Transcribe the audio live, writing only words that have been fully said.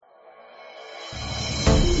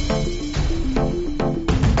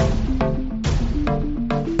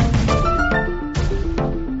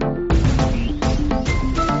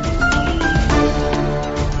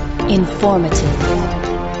Informative.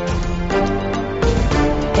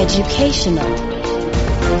 Educational.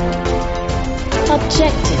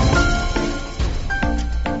 Objective.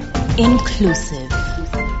 Inclusive.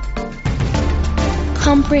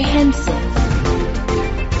 Comprehensive.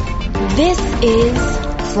 This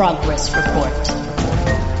is Progress Report.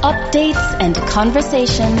 Updates and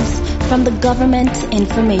conversations from the Government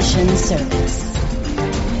Information Service.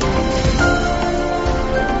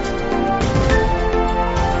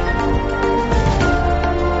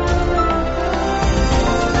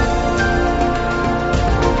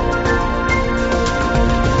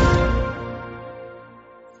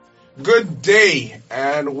 Good day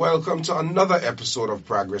and welcome to another episode of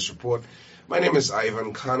Progress Report. My name is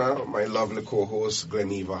Ivan Khanna, my lovely co-host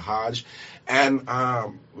Gleneva Hodge, and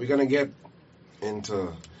we're going to get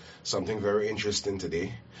into something very interesting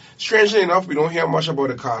today. Strangely enough, we don't hear much about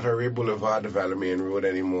the Carteret Boulevard, the Valley Main Road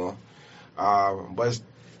anymore, but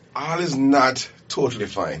all is not totally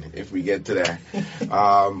fine if we get to that.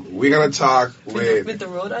 We're going to talk with the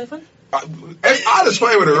road, Ivan? All is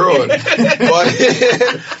fine with the road,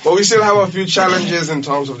 but we still have a few challenges in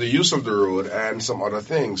terms of the use of the road and some other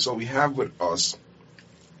things. So we have with us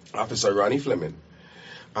Officer Ronnie Fleming.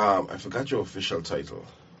 I forgot your official title.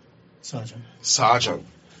 Sergeant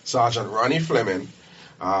Ronnie Fleming,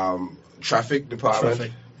 Traffic Department.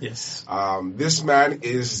 Traffic, yes. This man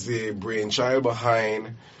is the brainchild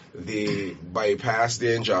behind the bypass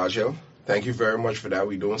there in George Hill. Thank you very much for that.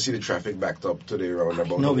 We don't see the traffic backed up to the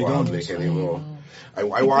roundabout No, we don't. Lake anymore. I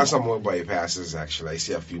want some more bypasses, actually. I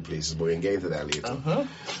see a few places, but we can get into that later.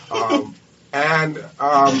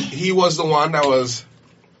 He was the one that was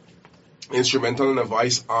instrumental in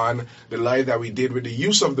advice on the live that we did with the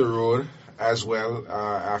use of the road as well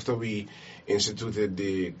after we instituted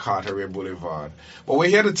the Carteret Boulevard. But we're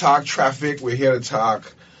here to talk traffic. We're here to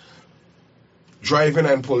talk driving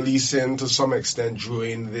and policing to some extent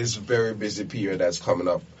during this very busy period that's coming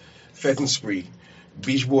up. Fet and Spree,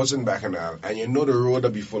 beach boats in Bacchanal, and you know the road will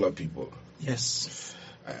be full of people. Yes.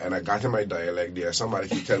 And I got in my dialect there. Somebody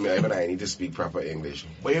keep telling me, Ivan, I need to speak proper English.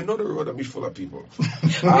 But you know the road will be full of people.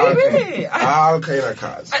 Really? All kind of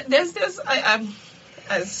cars.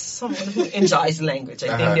 As someone who enjoys language,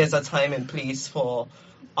 I think there's a time and place for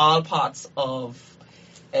all parts of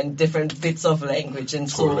and different bits of language. And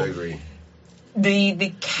totally agree.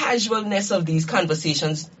 The casualness of these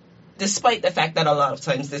conversations, despite the fact that a lot of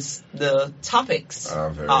times the topics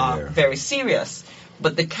are very serious,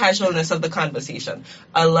 but the casualness of the conversation,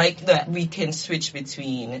 I like that we can switch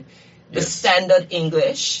between the standard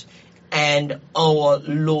English and our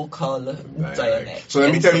local dialect. So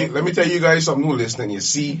let me tell you guys something who listening. You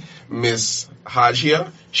see Miss Hodge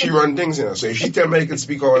here, she run things in her. So if she tell me I can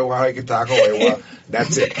speak how I want, I can talk how I want,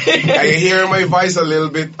 that's it. I hear my voice a little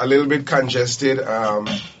bit congested.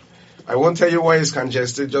 I won't tell you why it's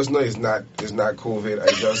congested. Just know it's not COVID.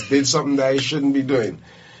 I just did something that I shouldn't be doing.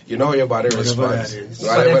 You know how your body responds.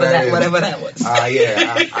 Whatever that was.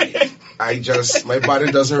 My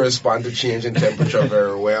body doesn't respond to change in temperature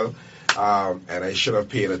very well. And I should have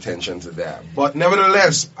paid attention to that. But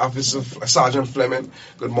nevertheless, Sergeant Fleming,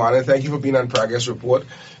 good morning. Thank you for being on Progress Report.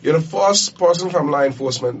 You're the first person from law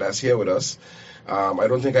enforcement that's here with us. I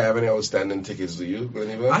don't think I have any outstanding tickets, do you?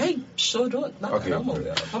 I sure don't. Not okay.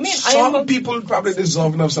 I mean, some people probably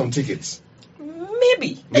deserve enough some tickets.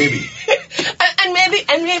 Maybe.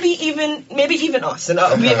 and maybe even us. You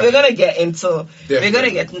know, we're gonna get into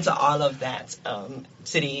all of that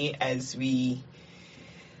today as we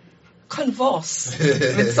converse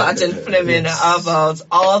with Sergeant Fleming about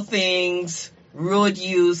all things road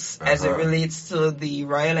use as it relates to the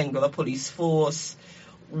Royal Anguilla Police Force.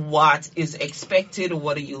 What is expected?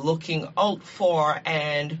 What are you looking out for?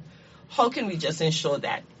 And how can we just ensure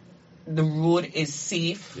that the road is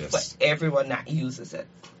safe for everyone that uses it?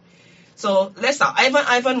 So let's start.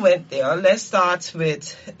 Ivan went there. Let's start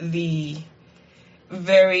with the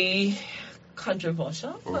very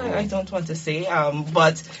controversial. I don't want to say,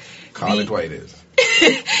 but call it what it is.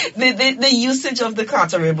 the usage of the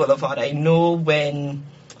Carteret Boulevard. I know when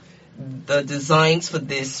the designs for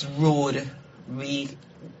this road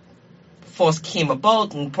first came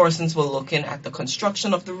about and persons were looking at the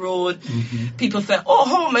construction of the road, people felt,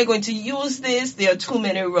 how am I going to use this? There are too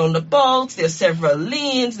many roundabouts, there are several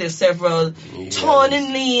lanes, there are several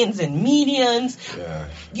turning lanes and medians. Yeah.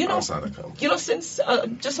 Since,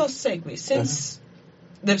 just a segue, since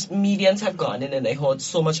the medians have gone in and I heard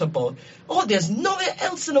so much about, there's nowhere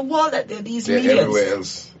else in the world that there are these medians. Everywhere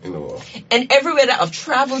else in the world. And everywhere that I've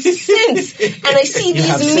traveled since, and I see these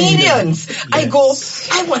medians, yes. I go,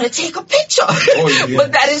 I want to take a picture.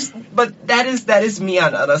 But that is me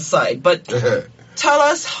on the other side. But tell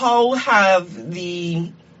us, how have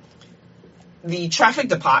the traffic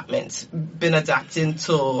department been adapting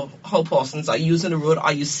to how persons are using the road?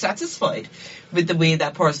 Are you satisfied with the way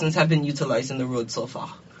that persons have been utilizing the road so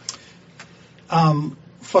far?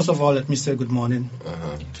 First of all, let me say good morning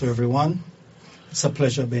to everyone. It's a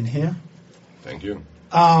pleasure being here. Thank you.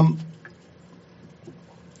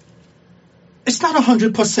 It's not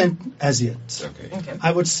 100% as yet. Okay.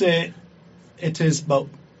 I would say it is about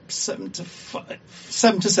 7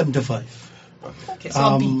 to 75. Okay,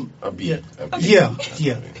 so A B.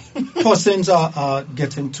 Yeah. Persons are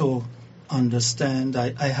getting to understand.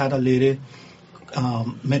 I had a lady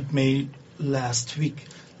met me last week,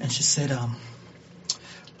 and she said,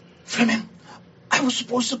 Fleming, I was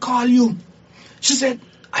supposed to call you. She said,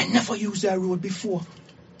 I never used that road before,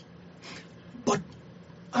 but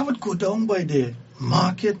I would go down by the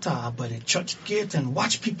market or by the church gate and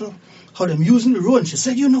watch people, how them using the road. And she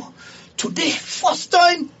said, today, first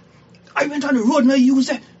time, I went on the road and I used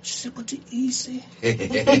it. She said, but it's easy.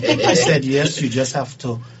 I said, yes, you just have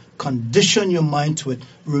to condition your mind to it.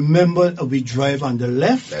 Remember, we drive on the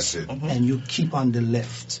left. That's it. And you keep on the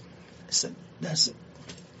left. I said, that's it.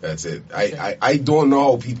 That's it. I don't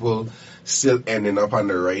know how people still ending up on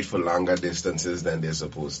the right for longer distances than they're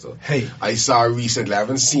supposed to. Hey. I saw recently, I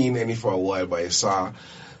haven't seen any for a while, but I saw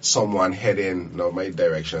someone heading, no, my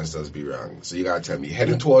directions does be wrong, so you gotta tell me,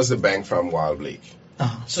 heading towards the bank from Wild Lake.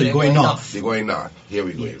 So you're going north. You're going north. Here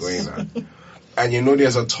we go, Yes. you're going north. And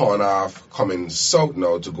there's a turn off coming south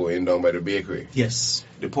now to go in down by the bakery. Yes.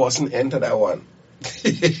 The person entered that one.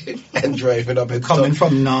 And driving up and Coming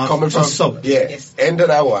from north to south. Yeah, Yes. end of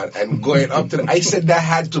that one and going up to I said that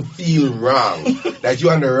had to feel wrong. That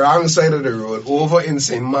you're on the wrong side of the road over in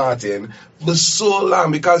St. Martin for so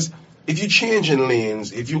long, because if you change in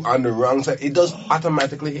lanes, if you're on the wrong side, it does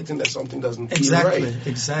automatically hit in that something doesn't feel right.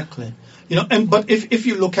 Exactly. But if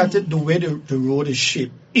you look at it, the way the road is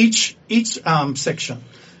shaped, each section,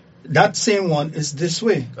 that same one is this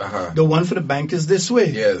way. The one for the bank is this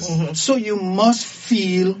way. Yes. So you must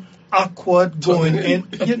feel awkward going in.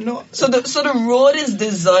 So the road is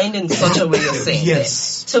designed in such a way, you're saying,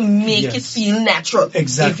 Yes. to make it feel natural.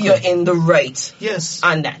 Exactly. If you're in the right. Yes.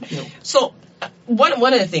 On that. Yeah. So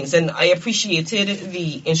one of the things, and I appreciated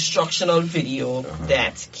the instructional video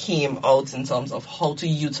that came out in terms of how to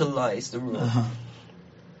utilize the road.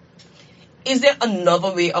 Is there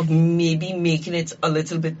another way of maybe making it a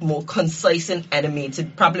little bit more concise and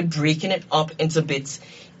animated, probably breaking it up into bits?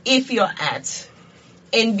 If you're at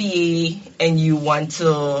NBA and you want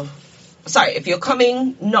to, if you're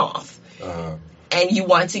coming north and you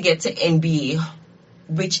want to get to NBA,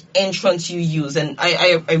 which entrance you use? And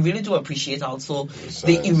I really do appreciate also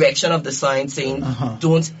the erection of the sign saying,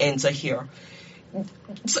 don't enter here.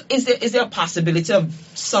 So is there a possibility of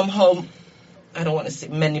somehow, I don't want to say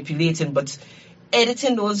manipulating, but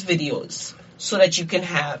editing those videos so that you can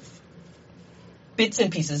have bits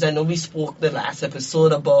and pieces? I know we spoke the last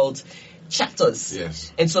episode about chapters.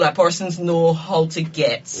 Yes. And so that persons know how to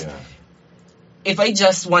get. Yeah. If I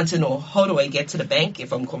just want to know, how do I get to the bank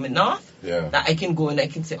if I'm coming north? Yeah. That I can go and I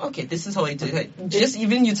can say, okay, this is how I do it. Just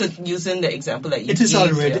even using the example that you It is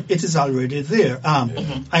gave already. here. It is already there.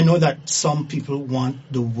 I know that some people want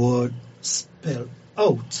the word spelled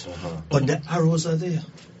out, but the arrows are there.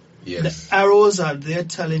 Yes. The arrows are there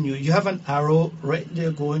telling you. You have an arrow right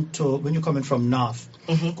there going to, when you're coming from north,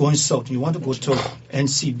 going south, you want to go to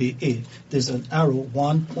NCBA. There's an arrow,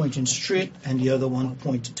 one pointing straight and the other one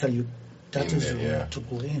point to tell you that is the way to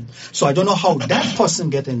go in. So I don't know how that person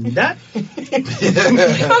get in that. Or maybe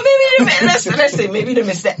let's say maybe they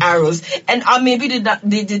missed the arrows, and maybe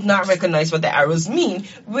they did not recognize what the arrows mean,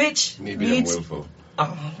 which maybe they're willful.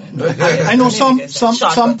 I know some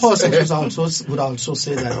persons would also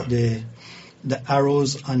say that the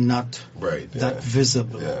arrows are not that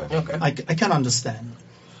visible. Yeah. Okay. I can understand.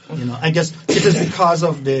 I guess it is because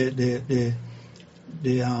of the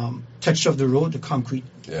texture of the road, the concrete,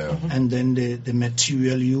 and then the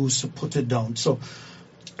material used to put it down. So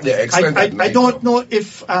I don't know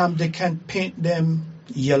if they can paint them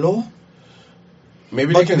yellow.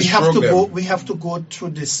 Maybe but they can stroke them. We have to go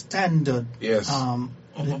through the standard. Yes.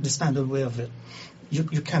 The standard way of it.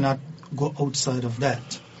 You cannot go outside of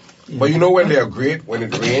that. But when they are great, when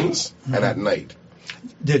it rains and at night.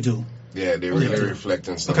 They do. Yeah, they really reflect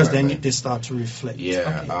and stuff. Because then they start to reflect.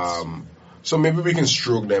 Yeah. Okay. So maybe we can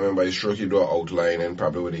stroke them, and by stroke you do an outline, and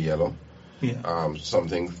probably with a yellow. Yeah.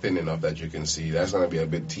 Something thin enough that you can see. That's going to be a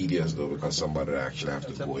bit tedious though, because somebody actually have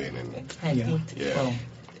to go in and Yeah.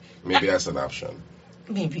 maybe that's an option.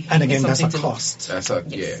 Maybe. And again, that's a something to- cost. That's a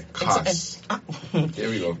Yes. cost. There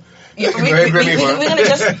we go. Yeah, we're gonna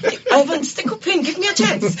just Ivan, stick a pin. Give me a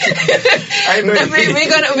chance. I know.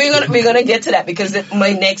 we're gonna get to that because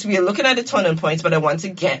we're looking at the turning points, but I want to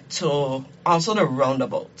get to also the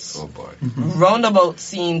roundabouts. Oh boy. Roundabouts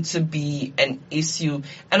seem to be an issue,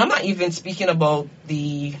 and I'm not even speaking about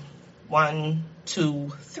the 1,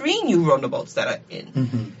 2, 3 new roundabouts that are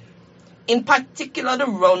in. In particular, the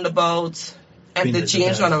roundabout at Queen the Elizabeth.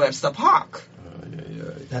 James Runner Webster Park,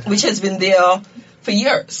 That- which has been there for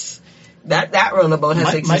years. That roundabout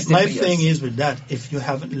has existed my for years. thing is with that, if you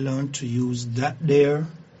haven't learned to use that there,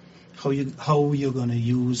 how you're going to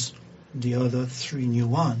use the other 3 new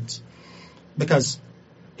ones? Because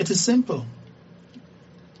it is simple.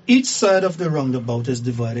 Each side of the roundabout is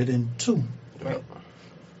divided in 2. Right.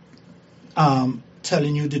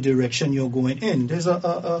 Telling you the direction you're going in. There's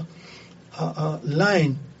a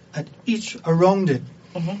line at each around it.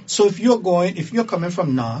 So if you're coming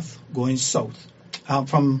from north going south,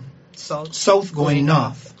 from south going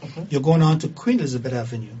north, you're going on to Queen Elizabeth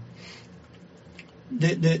Avenue.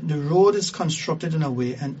 The road is constructed in a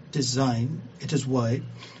way and designed. It is wide.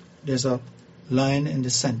 There's a line in the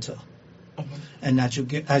center, and as you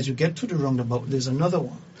get to the roundabout, there's another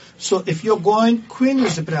one. So if you're going Queen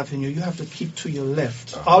Elizabeth Avenue, you have to keep to your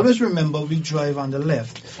left. Always remember, we drive on the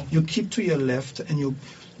left. You keep to your left and you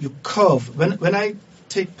curve. When I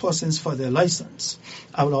take persons for their license,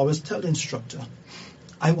 I will always tell the instructor,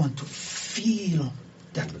 I want to feel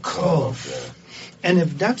that curve. Yeah. And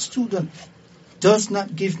if that student does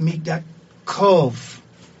not give me that curve,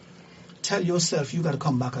 tell yourself you got to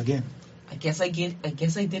come back again. I guess I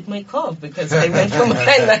did my curve because I went for my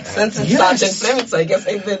license in Yes. Sergeant Fleming, so I guess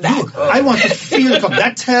I did that curve. I want to feel it.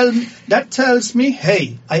 That tells me,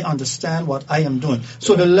 hey, I understand what I am doing.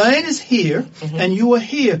 So the line is here, and you are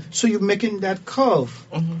here, so you're making that curve,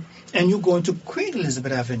 and you're going to Queen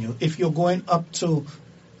Elizabeth Avenue. If you're going up to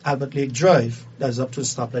Albert Lake Drive, that's up to the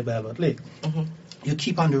stoplight by Albert Lake. You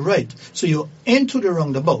keep on the right, so you're into the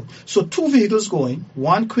roundabout. So 2 vehicles going,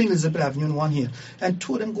 one Queen Elizabeth Avenue and one here, and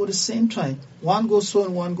 2 of them go the same time. One goes so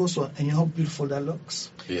and one goes so, and you know how beautiful that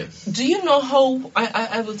looks. Yes. Do you know how,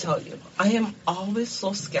 I will tell you, I am always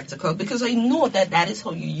so skeptical because I know that is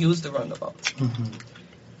how you use the roundabout.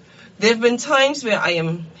 There have been times where I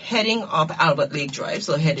am heading up Albert Lake Drive,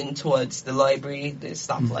 so heading towards the library, the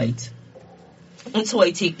stoplight. And so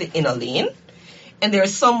I take the inner lane, and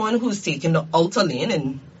there's someone who's taking the outer lane,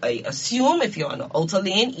 and I assume if you're on the outer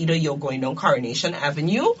lane, either you're going down Coronation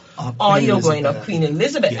Avenue or you're going up Queen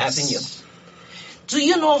Elizabeth Avenue. Do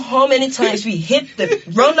you know how many times we hit the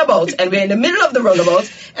roundabout and we're in the middle of the roundabout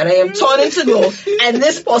and I am turning to go and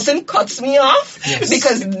this person cuts me off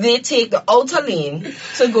because they take the outer lane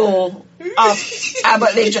to go up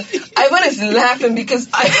Albert Lake Drive. Ivan is laughing because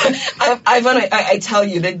I tell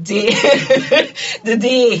you the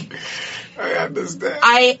day I understand.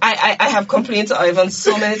 I have complained to Ivan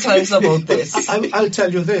so many times about this. I'll tell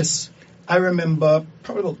you this. I remember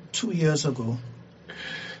probably about 2 years ago,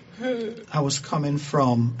 I was coming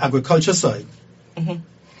from agriculture side.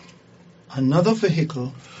 Another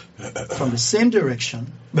vehicle from the same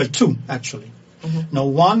direction, well, 2 actually. Now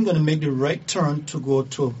one going to make the right turn to go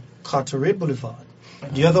to Carteret Boulevard.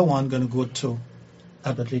 The other one going to go to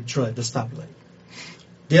Albert Lake Drive, the stoplight.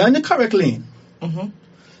 They are in the correct lane.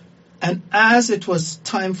 And as it was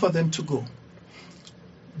time for them to go,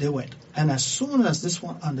 they went. And as soon as this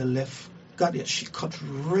one on the left got there, she cut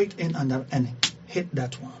right in on that and hit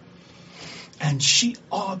that one. And she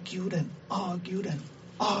argued and argued and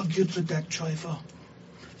argued with that driver.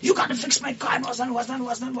 You got to fix my car. Was not.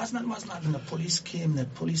 And the police came and the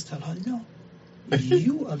police tell her, no,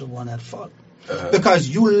 you are the one at fault. Because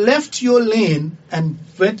you left your lane and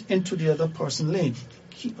went into the other person's lane.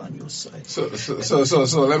 Keep on your side. So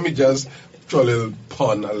let me just throw a little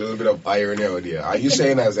pun, a little bit of irony out here. Are you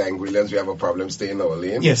saying as Anguillians we have a problem staying in our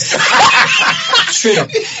lane? Yes. Straight up.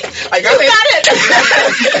 I got it.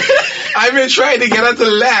 I've been trying to get her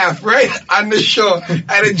to laugh, right, on the show, and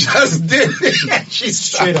it just did. She's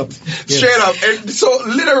straight up. Yes. Straight up. And so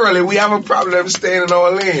literally we have a problem staying in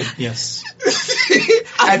our lane. Yes.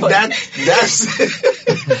 And that's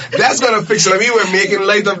gonna fix it. I mean, we're making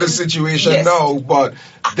light of the situation now, but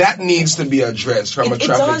that needs to be addressed from a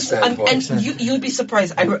traffic standpoint. And you'd be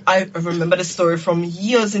surprised. I remember the story from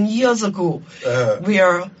years and years ago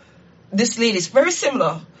where this lady is very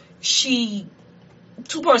similar. 2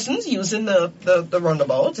 persons using the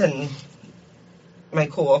roundabout, and my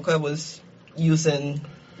coworker was using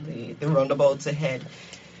the roundabout to head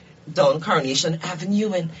down Coronation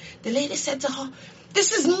Avenue, and the lady said to her,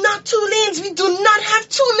 "This is not 2 lanes. We do not have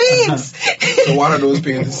 2 lanes." So what are those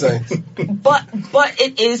painted signs? But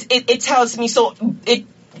it tells me, so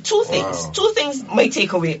two things. Wow. 2 things might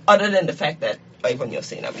take away, other than the fact that, like when you're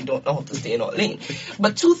saying that we don't know how to stay in our lane.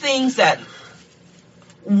 But 2 things that,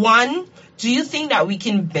 one, do you think that we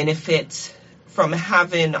can benefit from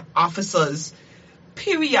having officers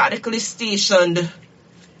periodically stationed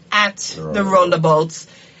at the roundabouts,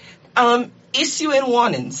 issuing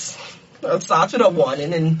warnings? I'll start with a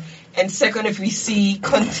warning, and second, if we see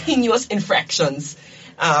continuous infractions,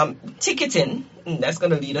 ticketing, and that's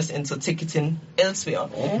going to lead us into ticketing elsewhere.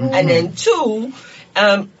 And then 2,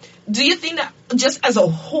 do you think that just as a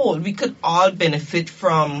whole, we could all benefit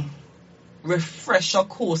from refresher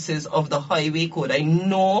courses of the highway code? I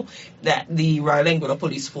know that the Royal Anguilla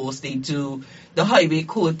Police Force, they do the highway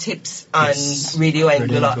code tips on Radio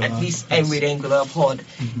Anguilla, at least, and Radio Anguilla pod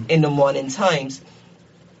in the morning times.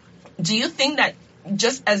 Do you think that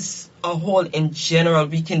just as a whole in general,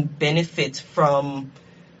 we can benefit from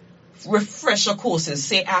refresher courses?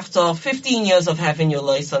 Say after 15 years of having your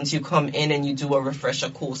license, you come in and you do a refresher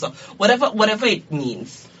course, or whatever it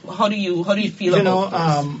means. How do you feel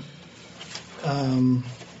about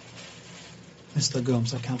Mr.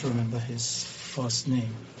 Gomes, I can't remember his first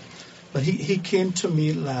name, but he came to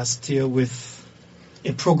me last year with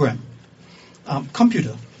a program,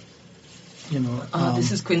 computer.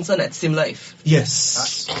 This is Quinton at Sim Life.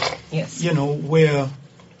 Yes. Yes. Where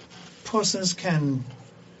persons can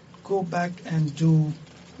go back and do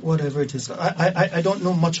whatever it is. I don't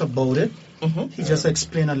know much about it. He just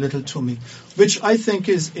explained a little to me, which I think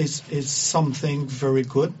is something very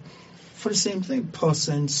good. For the same thing,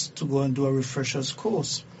 persons to go and do a refresher's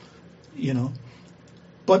course,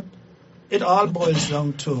 But it all boils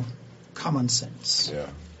down to common sense. Yeah.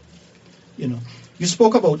 You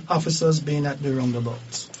spoke about officers being at the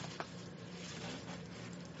roundabouts.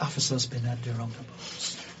 Officers being at the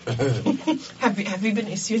roundabouts. Have you been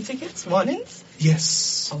issuing tickets, warnings?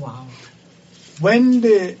 Yes. Oh, wow. When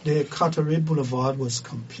the Carteret Boulevard was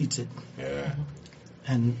completed,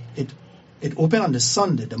 and it opened on the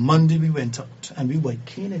Sunday, the Monday we went out, and we were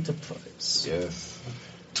keen enterprise. Yes.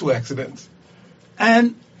 2 accidents.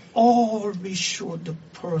 And all we showed the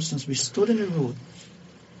persons, we stood in the road,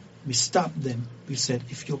 we stopped them, we said,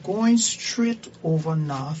 if you're going straight over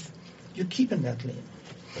north, you keep in that lane.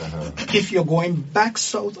 If you're going back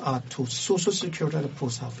south or to Social Security at the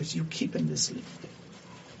post office, you keep in this lane.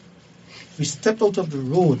 We stepped out of the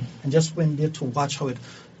road and just went there to watch how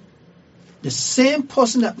the same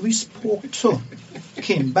person that we spoke to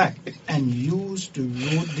came back and used the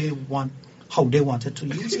road how they wanted to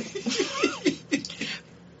use it.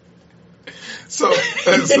 So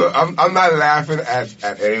I'm not laughing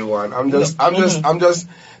at anyone. I'm just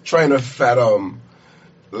trying to fathom,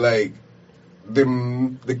 like,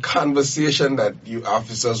 the conversation that you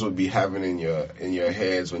officers would be having in your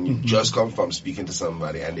heads when you just come from speaking to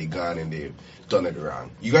somebody and they gone and they've done it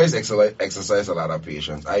wrong. You guys exercise a lot of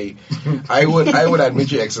patience. I would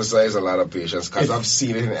admit you exercise a lot of patience because I've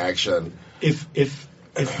seen it in action. If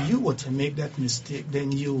you were to make that mistake,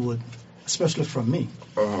 then you would, especially from me,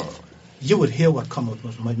 you would hear what come out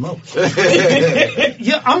of my mouth.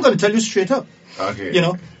 Yeah, I'm going to tell you straight up. Okay.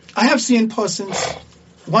 I have seen persons.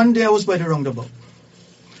 One day I was by the roundabout,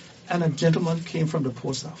 and a gentleman came from the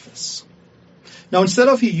post office. Now, instead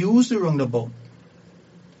of he used the roundabout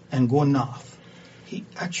and go north, he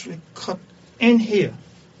actually cut in here.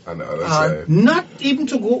 On the other side. Not even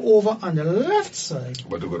to go over on the left side,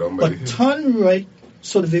 But to go down by but turn right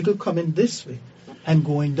so the vehicle coming this way and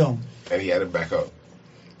going down. And he had it back up.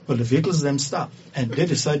 Well, the vehicles them stopped, and they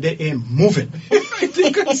decided they ain't moving. I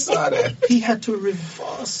think I saw that. He had to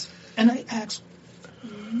reverse, and I asked,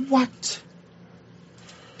 what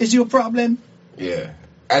is your problem? Yeah.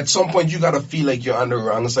 At some point, you gotta feel like you're on the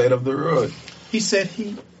wrong side of the road. He said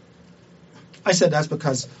I said that's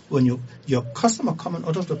because when your customer coming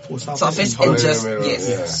out of the post office, and just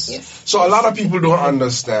yes. So a lot of people don't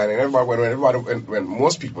understand, and when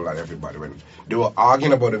most people, not everybody, when they were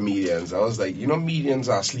arguing about the medians, I was like, medians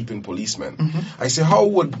are sleeping policemen. I say, how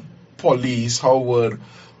would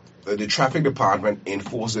the traffic department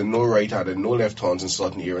enforce the no right hand and no left turns in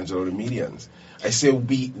certain areas of the medians? I say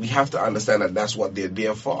we have to understand that that's what they're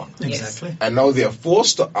there for. Exactly. And now they're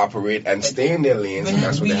forced to operate and stay in their lanes, and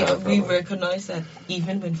that's what they have. We recognize that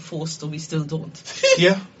even when forced to, we still don't.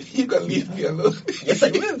 Yeah. You gotta leave me alone. Yes, I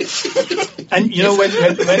will.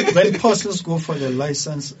 And when persons go for their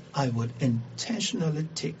license, I would intentionally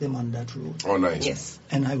take them on that road. Oh, nice. Yes.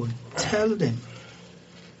 And I would tell them,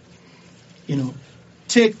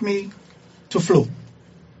 take me to Flo.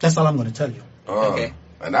 That's all I'm going to tell you. Okay.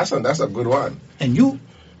 And that's a good one. And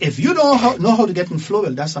if you don't know how to get in flow,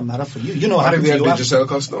 well, that's a matter for you. You know what What if happens they're to a you. digital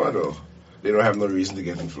customer though? They don't have no reason to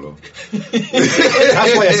get in flow.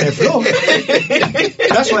 That's why I say flow.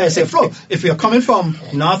 That's why I say flow. If you're coming from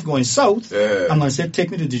north going south, Yeah. I'm going to say take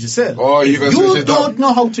me to Digicel. Oh, you can switch You it don't up.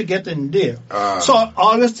 know how to get in there. Ah. So I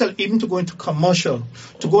always tell even to go into commercial,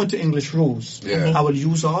 to go into English rules, Yeah. I will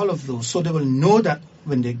use all of those so they will know that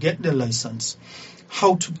when they get their license,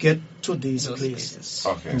 how to get to these Those places.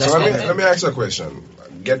 Okay. That's So what let me ask you a question.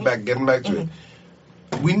 Getting back to it.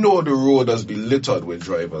 We know the road does be littered with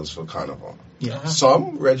drivers for Carnival. Yeah.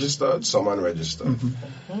 Some registered, some unregistered.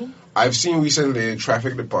 I've seen recently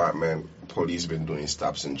traffic department, police been doing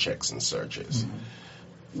stops and checks and searches.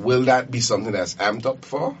 Will that be something that's amped up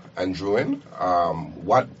for and drew in?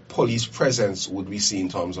 What police presence would we see in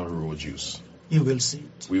terms of road use? You will see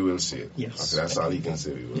it. We will see it. Yes. Okay, that's all you can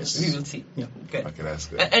say. We will Yes. see We it. will see. Yeah. Okay. Okay, that's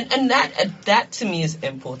good. And that to me is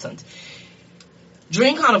important.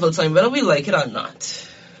 During Carnival time, whether we like it or not,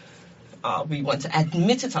 we want to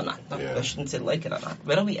admit it or not. No, Yeah. I shouldn't say like it or not.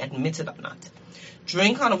 Whether we admit it or not.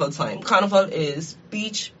 During Carnival time, Carnival is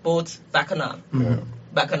beach, boats, bacchanal. Yeah.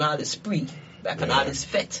 Bacchanal is spree. Bacchanal Yeah. is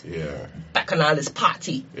fete. Yeah. Bacchanal is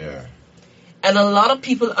party. Yeah. And a lot of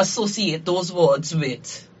people associate those words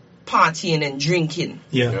with partying and drinking.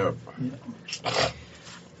 Yeah. Yeah.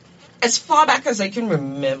 As far back as I can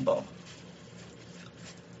remember,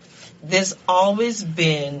 there's always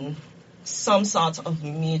been some sort of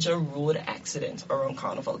major road accident around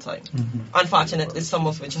Carnival time. Unfortunately, some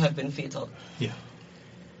of which have been fatal. Yeah.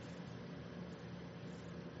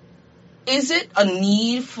 Is it a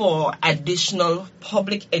need for additional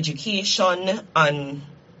public education on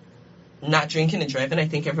not drinking and driving? I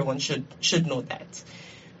think everyone should know that.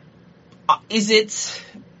 Is it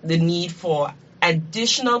the need for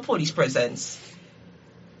additional police presence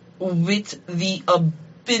with the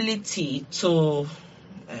ability to,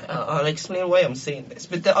 I'll explain why I'm saying this,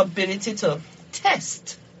 with the ability to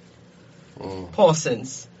test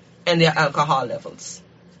persons and their alcohol levels?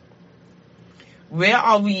 Where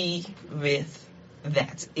are we with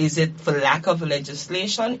that? Is it for lack of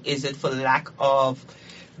legislation? Is it for lack of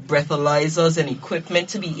breathalyzers and equipment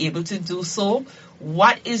to be able to do so?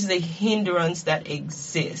 What is the hindrance that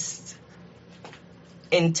exists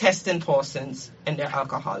in testing persons and their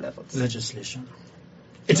alcohol levels? Legislation.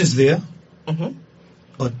 It is there, Mm-hmm.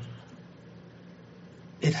 but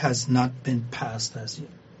it has not been passed as yet.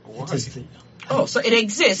 It is there. Oh, so it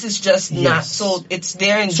exists. It's just not. Yes. So it's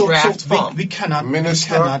there in So draft form. we cannot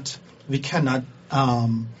Minister? we cannot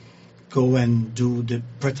go and do the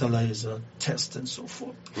breathalyzer test and so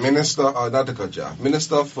forth. Minister, not to cut you off.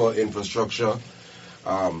 Minister for Infrastructure,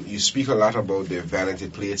 you speak a lot about the vanity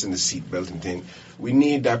plates and the seatbelt and thing. We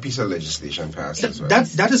need that piece of legislation passed as well.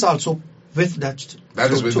 That is also with that.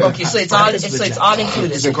 That is to- with to that. Okay, so it's that all is it's, with so it's that. all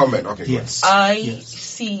included. It's incumbent. Okay, good. Yes. I Yes.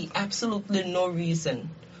 see absolutely no reason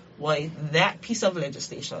why that piece of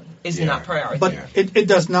legislation is Yeah. not priority. But Yeah. it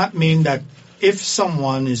does not mean that if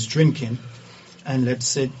someone is drinking and let's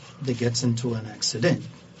say they get into an accident,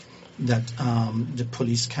 that the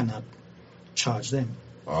police cannot charge them.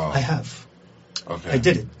 Oh, I have. okay. I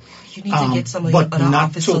did it. you need to get some of your But other not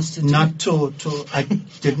officers to do not it. to I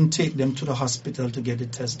didn't take them to the hospital to get the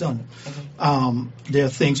test done. There are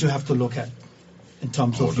things you have to look at in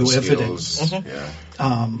terms of Motor your skills. evidence.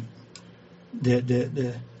 Yeah.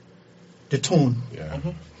 The tone, Yeah.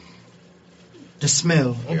 the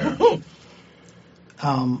smell, Yeah.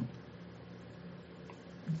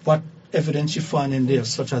 what evidence you find in there,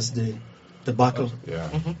 such as the bottle. Yeah.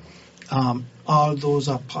 All those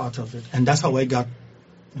are part of it. And that's how I got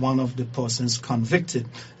one of the persons convicted.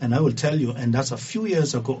 And I will tell you, and that's a few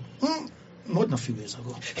years ago. More than a few years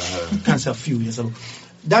ago. Can't say a few years ago.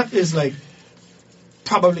 That is like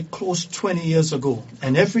probably close 20 years ago.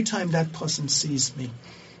 And every time that person sees me,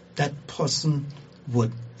 that person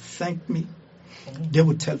would thank me. They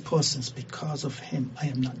would tell persons, because of him, I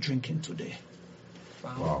am not drinking today.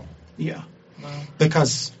 Wow. Yeah. Wow.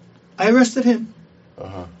 Because I arrested him.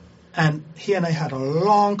 Uh-huh. And he and I had a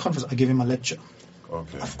long conversation. I gave him a lecture.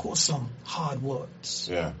 Okay. Of course, some hard words.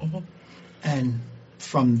 Yeah. And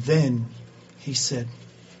from then, he said,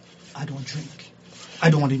 I don't drink. I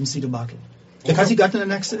don't want to even see the bottle. Because he got in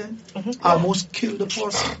an accident, almost killed the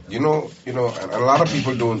person. You know, and a lot of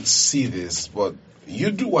people don't see this, but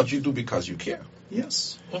you do what you do because you care.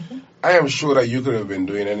 Yes. I am sure that you could have been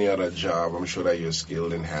doing any other job. I'm sure that you're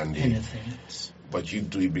skilled and handy. Anything else. But you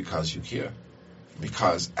do it because you care.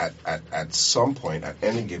 Because at some point, at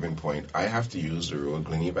any given point, I have to use the road,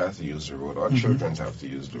 Gleneva has to use the road, our children have to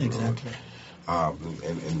use the road. Exactly.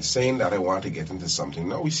 in saying that I want to get into something.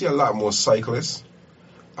 Now we see a lot more cyclists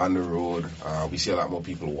on the road. We see a lot more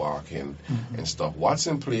people walking and stuff. What's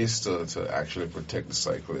in place to actually protect the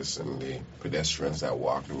cyclists and the pedestrians that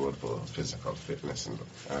walk the road for physical fitness and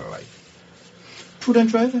life?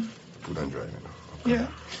 Prudent driving. Prudent driving. Okay. Yeah.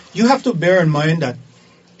 You have to bear in mind that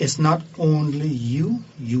it's not only you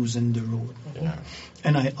using the road. Yeah.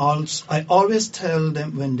 And I always tell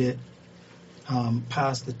them when they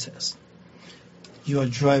pass the test, you are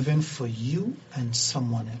driving for you and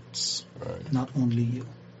someone else, Right. not only you.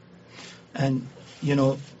 And,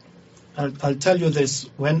 I'll tell you this,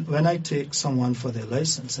 when I take someone for their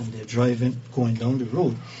license and they're driving, going down the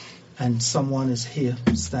road, and someone is here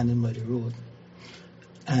standing by the road,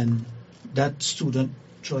 and that student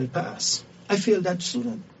drive past, I feel that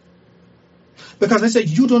student. Because I said,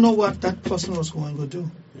 you don't know what that person was going to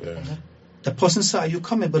do. Yeah. The person saw you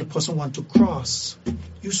coming, but the person want to cross.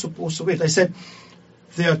 You're supposed to wait. I said,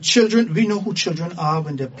 there are children, we know who children are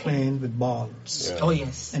when they're playing with balls. Yeah. Oh,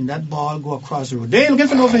 yes. And that ball go across the road. They ain't looking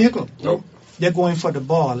for no vehicle. Nope. They're going for the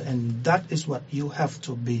ball, and that is what you have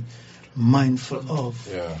to be mindful of.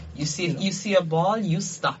 Yeah. You see a ball, you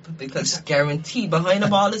stop, because guaranteed behind the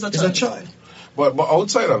ball is a It's child. a child. But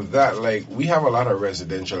outside of that, like, we have a lot of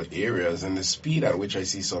residential areas, and the speed at which I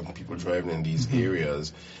see some people driving in these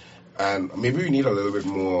areas, and maybe we need a little bit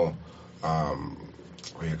more,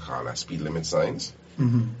 what do you call that, speed limit signs.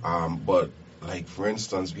 But, like, for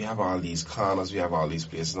instance, we have all these corners, we have all these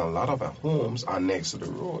places, and a lot of our homes are next to the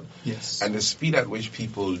road. Yes. And the speed at which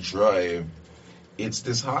people drive, it's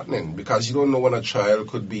disheartening, because you don't know when a child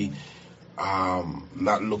could be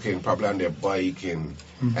not looking, probably on their bike and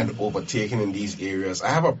overtaking in these areas. I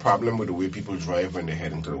have a problem with the way people drive when they're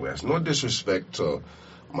heading to the west. No disrespect to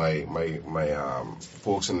my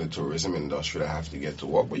folks in the tourism industry that have to get to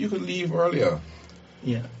work, but you could leave earlier.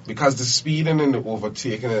 Yeah. Because the speeding and the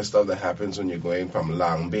overtaking and stuff that happens when you're going from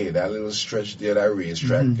Long Bay, that little stretch there, that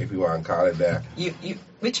racetrack, if you want to call it that.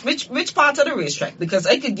 Which part of the racetrack? Because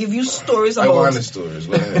I could give you stories I about want the stories.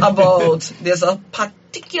 Go ahead. about there's a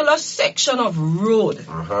particular section of road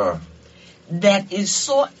that is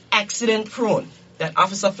so accident prone that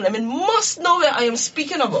Officer Fleming must know where I am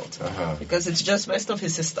speaking about, because it's just west of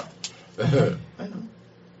his sister. I know.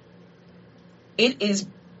 It is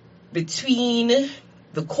between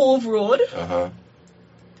the Cove Road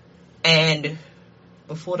and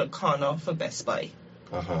before the corner for Best Buy.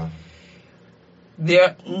 There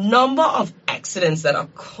are a number of accidents that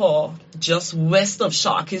occur just west of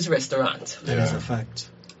Sharky's restaurant. That is a fact.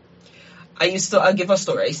 I'll give a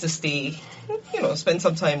story. I used to stay, spend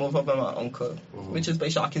some time over by my uncle, which is by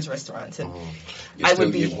Sharky's restaurant. And I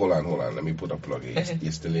would be... Hold on, let me put a plug in.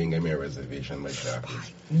 You still ain't give me a reservation by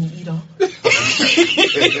Sharky's. Me either.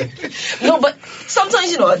 No, but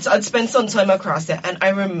sometimes, I'd spend some time across there, and I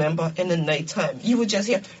remember in the nighttime, you would just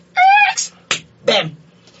hear, bam.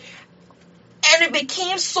 And it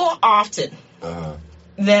became so often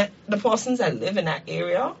that the persons that live in that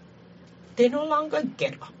area, they no longer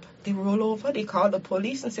get up. They roll over, they call the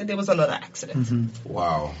police and say there was another accident.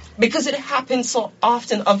 Wow. Because it happens so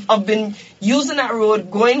often. I've been using that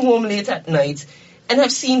road, going home late at night, and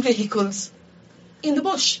I've seen vehicles in the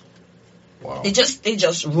bush. Wow. They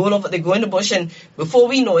just roll over, they go in the bush, and before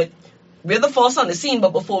we know it, we're the first on the scene,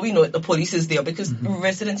 but before we know it, the police is there, because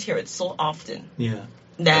residents hear it so often. Yeah.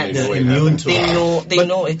 That They're immune to it. They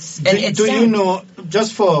know it's... And it's do sad. you know,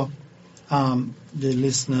 just for the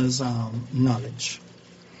listeners' knowledge,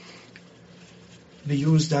 we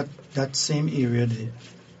use that same area there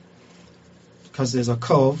because there's a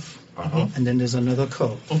curve and then there's another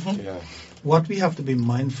curve. Yeah. What we have to be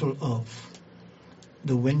mindful of,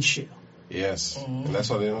 the wind shear. Yes. And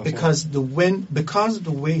that's what they don't Because the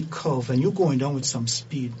way it curves and you're going down with some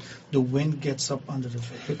speed, the wind gets up under the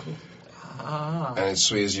vehicle. And it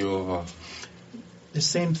sways you over. The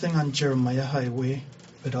same thing on Jeremiah Highway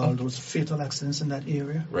with all those fatal accidents in that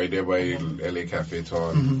area. Right there by LA Cafe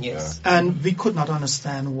Town. Yes. And we could not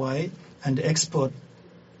understand why, and the expert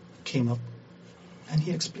came up and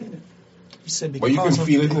he explained it. He said because But you can of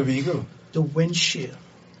feel it in the vehicle. the wind shear,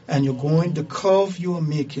 and you're going, the curve you are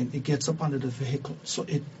making, it gets up under the vehicle, so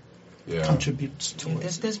it contributes to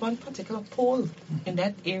it. There's one particular pole in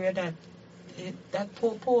that area that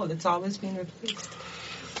pole, it's always been replaced.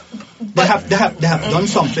 They have done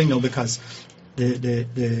something now, because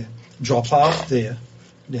the drop off there,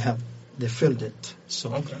 they filled it,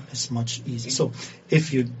 so it's much easier. So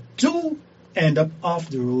if you do end up off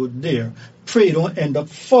the road there, pray you don't end up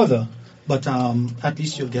further, but at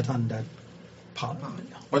least you'll get on that part.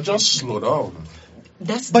 But just slow down.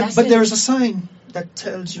 But there is a sign that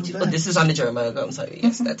tells you that. This is on the Jeremiah Gums Highway,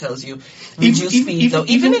 yes, that tells you reduce speed.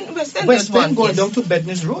 Even in West End, there's one. Going down to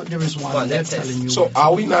Bednes Road, there is one there telling you. So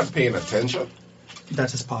are we not paying attention?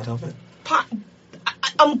 That is part of it.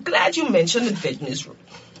 I'm glad you mentioned the Bednes Road.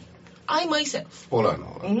 I myself. Hold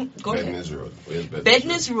on. Go ahead. Bednes Road. Where's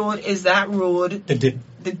Bednes Road is that road. The dip.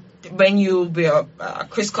 Where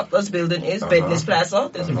Chris Cutler's building is, Bednes Plaza.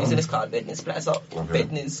 There's a reason it's called Bednes Plaza. Okay.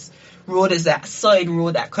 Bednes Road is that side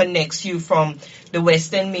road that connects you from the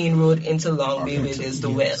Western Main Road into Long Bay, where there's the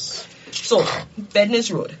well. So,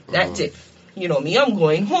 Bednes Road, that dip. You know me, I'm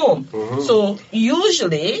going home. So,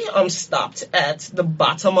 usually, I'm stopped at the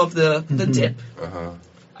bottom of the dip.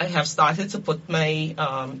 I have started to put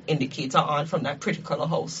my indicator on from that pretty color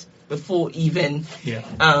house before even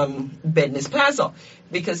Bednes Plaza,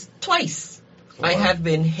 because twice I have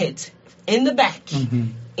been hit in the back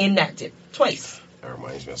in that dip, twice. That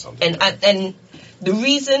reminds me of something. And the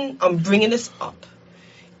reason I'm bringing this up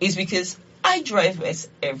is because I drive west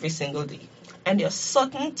every single day, and there are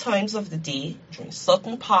certain times of the day during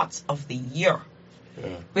certain parts of the year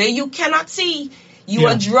where you cannot see. You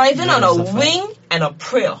are driving on a wing and a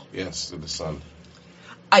prayer. Yes, to the sun.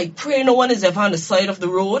 I pray no one is ever on the side of the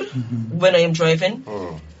road when I am driving.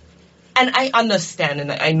 And I understand,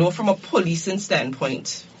 and I know from a policing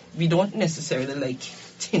standpoint, we don't necessarily like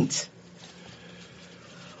tint.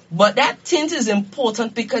 But that tint is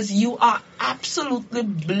important because you are absolutely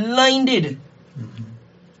blinded.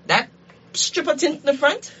 That strip of tint in the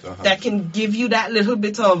front, that can give you that little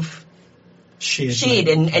bit of shade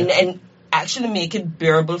and actually make it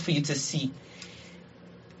bearable for you to see.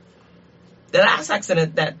 The last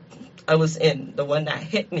accident that I was in, the one that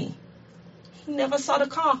hit me, he never saw the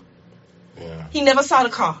car. He never saw the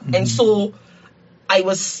car. And so I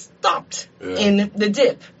was stopped in the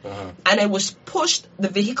dip. And I was pushed, the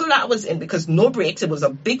vehicle that I was in, because no brakes, it was a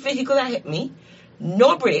big vehicle that hit me,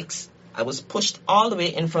 no brakes, I was pushed all the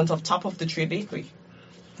way in front of Top of the Tree Bakery.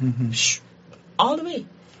 All the way.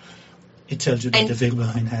 It tells you that the vehicle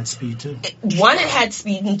behind had speed too. One, it had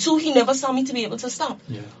speed, and two, he never saw me to be able to stop.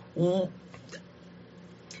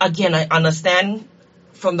 Again, I understand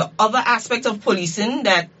from the other aspect of policing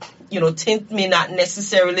that, tint may not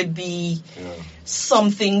necessarily be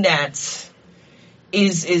something that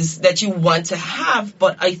is that you want to have,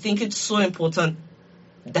 but I think it's so important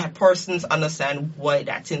that persons understand why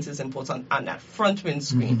that tint is important on that front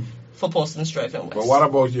windscreen for persons driving west. But what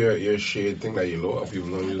about your shade thing that you lower? People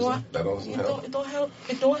don't use it. That doesn't help. It don't help.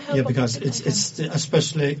 It don't help. Yeah, because it's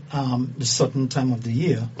especially the certain time of the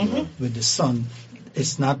year with the sun.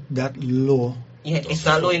 It's not that low. Yeah, it's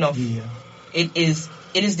not low enough. Yeah. It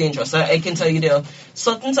is dangerous. I can tell you there are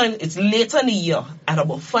certain times, it's later in the year at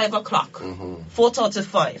about 5 o'clock,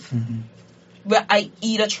 4:35, where I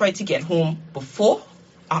either try to get home before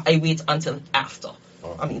or I wait until after.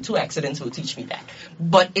 I mean, 2 accidents will teach me that.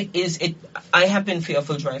 But I have been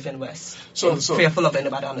fearful driving west. So fearful of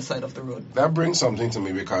anybody on the side of the road. That brings something to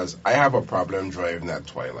me because I have a problem driving at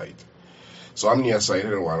twilight. So I'm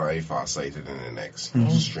nearsighted in one eye, farsighted in the next.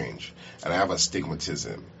 It's strange. And I have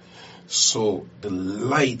astigmatism. So the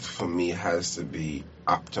light for me has to be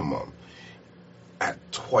optimum. At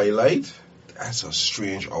twilight, that's a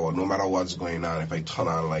strange hour. No matter what's going on, if I turn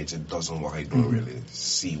on lights, it doesn't work. I don't really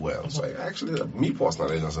see well. So I actually, me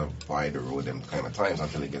personally, just avoid the road them kind of times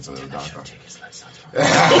until it gets a little darker. But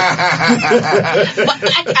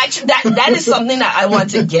actually, that is something that I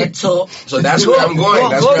want to get to. So that's where I'm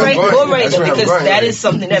going. Go right, because that is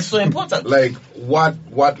something that's so important. Like,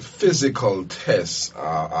 what physical tests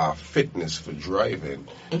are fitness for driving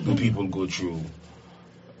do people go through?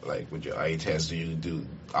 Like with your eye test,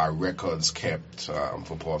 are records kept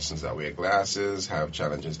for persons that wear glasses, have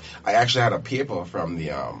challenges? I actually had a paper from the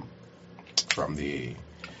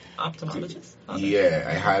ophthalmologist? Yeah,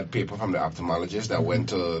 I had paper from the ophthalmologist that went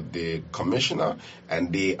to the commissioner,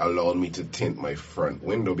 and they allowed me to tint my front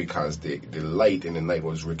window because the light in the night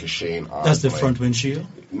was ricocheting off. That's the front windshield?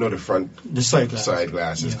 No, the side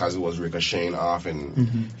glasses, because it was ricocheting off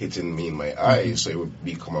and hitting me in my eyes, so it would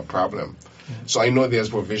become a problem. So I know there's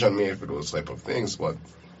provision made for those type of things, but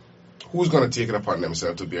who's going to take it upon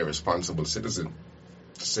themselves to be a responsible citizen?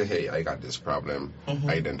 To say, hey, I got this problem,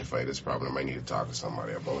 identify this problem, I need to talk to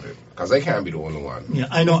somebody about it. Because I can't be the only one. Yeah,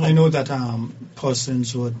 I know that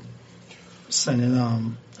persons would send in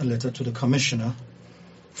a letter to the commissioner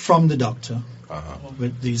from the doctor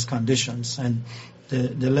with these conditions, and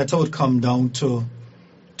the letter would come down to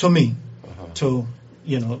me to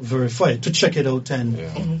verify it, to check it out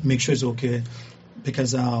and make sure it's okay,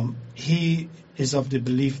 because he is of the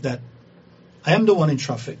belief that I am the one in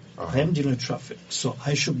traffic. I am dealing with traffic, so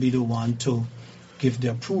I should be the one to give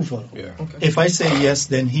the approval. Yeah. Okay. If I say yes,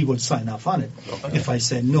 then he will sign off on it. Okay. If I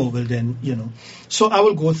say no, well then, So I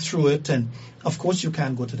will go through it, and of course you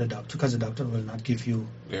can't go to the doctor because the doctor will not give you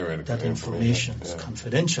Theoretical that information. It's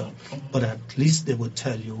confidential. But at least they would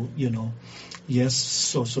tell you, yes,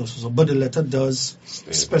 so. But the letter does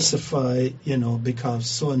specify, because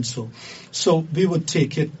so and so. So we would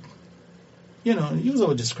take it, use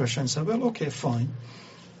our discretion and say, well, okay, fine.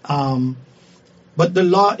 But the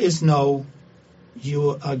law is now,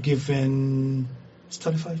 you are given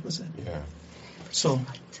 35%. Yeah. So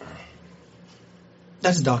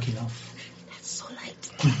that's dark enough. That's so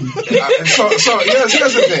light. So here's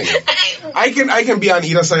the thing. I can be on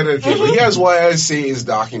either side of the table. Here's why I say it's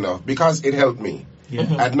dark enough, because it helped me. Yeah.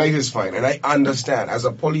 At night is fine, and I understand. As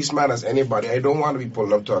a policeman, as anybody, I don't want to be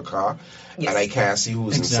pulling up to a car and I can't see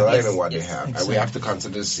who's Exactly. inside and what they have. And we have to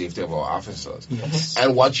consider the safety of our officers. Yes.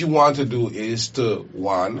 And what you want to do is to,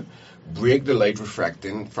 one, break the light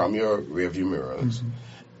refracting from your rearview mirrors,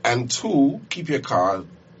 and two, keep your car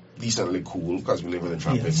decently cool, because we live in the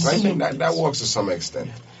tropics. Yes. I think that works to some extent.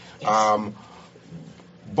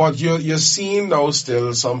 But you're seeing now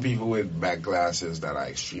still some people with back glasses that are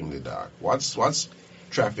extremely dark. What's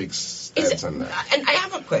traffic stance on that? And I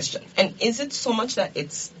have a question. And is it so much that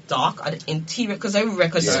it's dark at the interior? Because I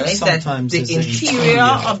recognize Yeah. that Sometimes the it's the interior interior.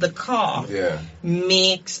 of the car Yeah.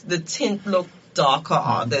 makes the tint look darker,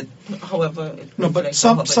 or however it No, but reflects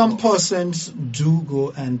some or however it some looks. persons do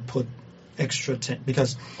go and put extra tint,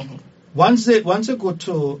 because once they go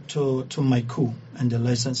to my coup and the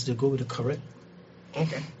license, they go with the correct.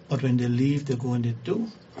 Okay. But when they leave, they go and they do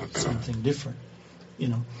something different.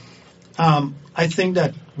 I think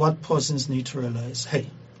that what persons need to realize, hey,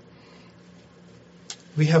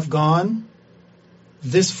 we have gone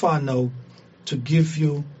this far now to give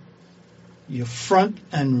you your front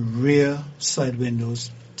and rear side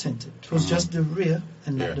windows tinted. It was just the rear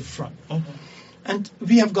and not the front. And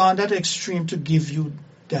we have gone that extreme to give you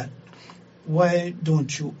that. Why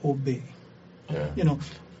don't you obey? Yeah. You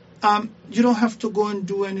don't have to go and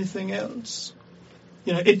do anything else.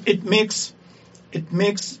 It makes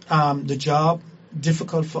the job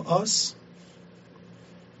difficult for us,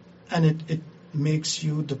 and it makes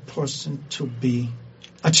you the person to be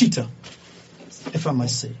a cheater, if I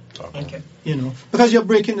must say. Okay. Because you're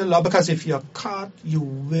breaking the law. Because if you're caught, you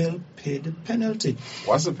will pay the penalty.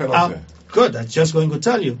 What's the penalty? Good. I'm just going to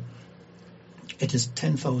tell you. It is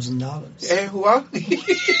 $10,000. Eh, what?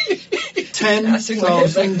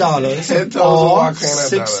 $10,000 $10,000 or what kind of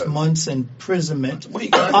 6 dollar? months imprisonment. What you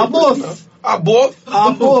got? Are both. Both?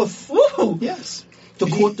 Are both. Woo! Yes. The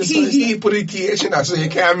court decides He put a TH in that, so you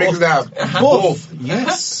can't mix that. both.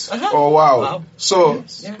 Yes. Oh, wow. Wow. So,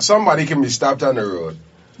 Yes. Yeah. somebody can be stopped on the road.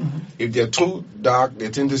 If they're too dark, their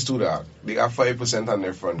tint is too dark, they got 5% on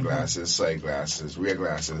their front glasses, side glasses, rear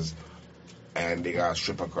glasses, and they got to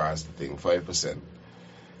strip across the thing, 5%.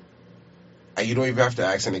 And you don't even have to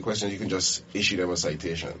ask any questions, you can just issue them a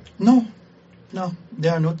citation. No.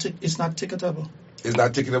 There are no. It's not ticketable. Is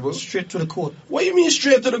that ticketable? Straight to the court. What do you mean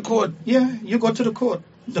straight to the court? Yeah, you go to the court.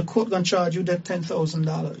 The court gonna charge you that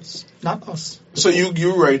 $10,000, not us. So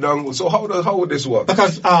you write down. So how would this work?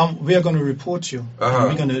 Because we are gonna report you. Uh-huh.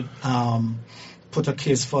 We're gonna put a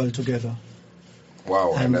case file together,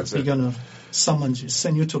 Wow, and and that's we're it. gonna summon you,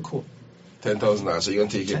 send you to court. $10,000. So you're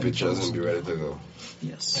gonna take your pictures and be $10,000. ready to go.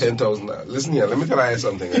 Yes. $10,000. Listen here, let me tell you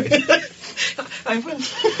something. Right? I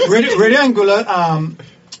went. Radio Anguilla,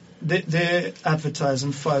 they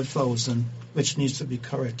advertising 5,000, which needs to be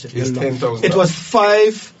corrected. It's $10,000. It was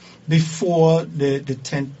 5 before the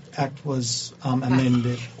 10th Act was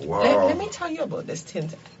amended. Wow. Let me tell you about this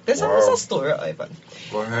tint. There's Wow. almost a story, Ivan.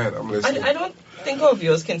 Go ahead, I'm listening. I don't think our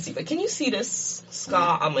viewers can see, but can you see this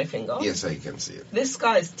scar on my finger? Yes, I can see it. This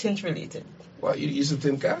scar is tint related. What, you used to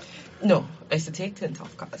think that? No, I used to take tint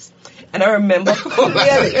off cars. And I remember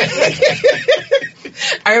clearly.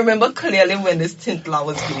 I remember clearly when this tint law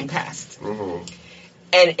was being passed. Mm-hmm.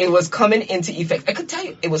 And it was coming into effect. I could tell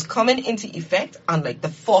you, it was coming into effect on like the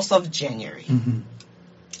 4th of January.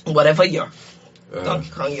 Whatever year. Donkey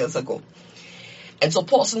Kong years ago. And so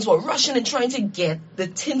persons were rushing and trying to get the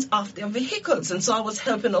tint off their vehicles. And so I was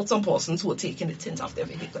helping out some persons who were taking the tint off their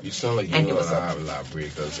vehicles. You sound like you And know it was how to have lab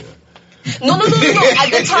breakers here. No.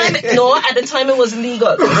 At the time it was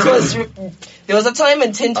legal. There was a time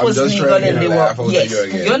when tint I'm was just legal trying to and get they a laugh were. out of Yes, you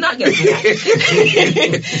again. you're not getting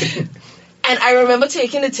that. And I remember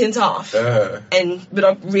taking the tint off and with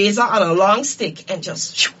a razor and a long stick and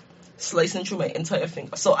just slicing through my entire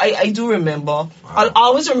finger. So I do remember. I'll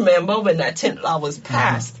always remember when that tint law was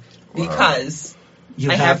passed because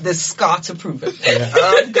I have the scar to prove it. Yeah.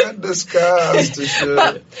 I've got the scars to show.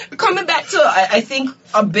 But coming back to, I think,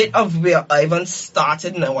 a bit of where Ivan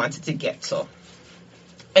started and I wanted to get to.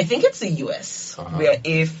 I think it's the US, where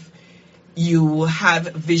if you have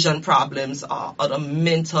vision problems or other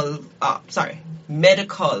medical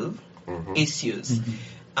issues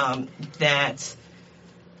that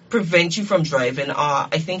prevent you from driving.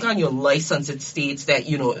 I think on your license it states that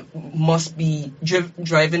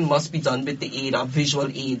driving must be done with the aid of visual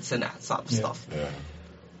aids and that sort of stuff. Yeah.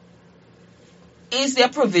 Is there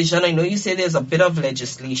provision? I know you say there's a bit of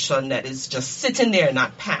legislation that is just sitting there and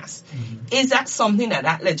not passed. Is that something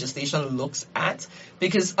that legislation looks at?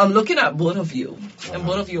 Because I'm looking at both of you, and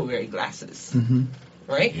both of you are wearing glasses,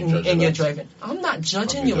 right? And you're driving. I'm not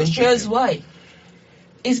judging you, and here's why.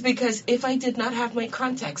 Is because if I did not have my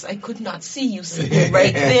contacts, I could not see you sitting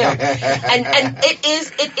right there. And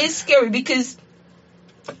it is scary because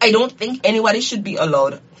I don't think anybody should be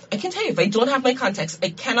allowed. I can tell you, if I don't have my contacts, I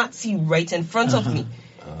cannot see right in front of me.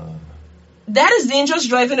 That is dangerous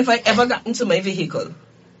driving if I ever got into my vehicle.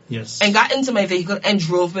 Yes. And got into my vehicle and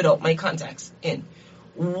drove without my contacts in.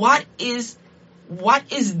 What is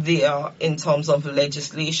there in terms of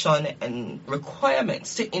legislation and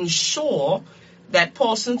requirements to ensure that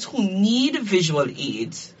persons who need visual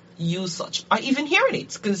aids use such, or even hearing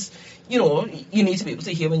aids? Because, you need to be able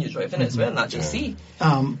to hear when you're driving as well, not just see.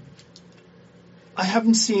 I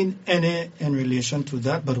haven't seen any in relation to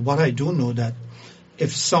that, but what I do know that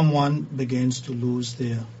if someone begins to lose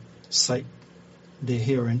their sight, their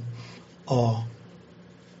hearing, or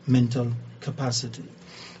mental capacity,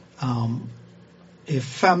 a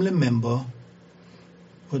family member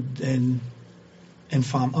would then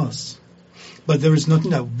inform us. But there is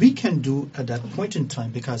nothing that we can do at that point in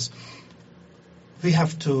time because we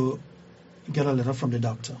have to get a letter from the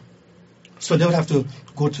doctor. So they would have to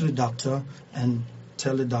go to the doctor and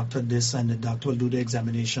tell the doctor this, and the doctor will do the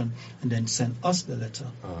examination and then send us the letter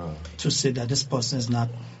to say that this person is not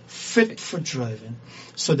fit for driving.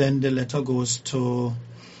 So then the letter goes to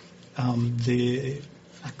the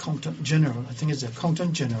accountant general. I think it's the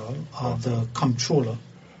accountant general or the comptroller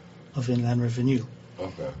of Inland Revenue.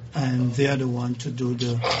 Okay. And they are the one to do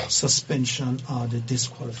the suspension or the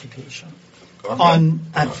disqualification on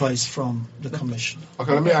advice from the commissioner.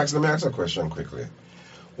 Okay, let me ask a question quickly.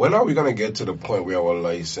 When are we going to get to the point where our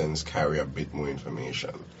license carry a bit more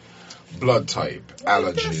information? Blood type,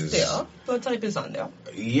 allergies. There. Blood type is on there.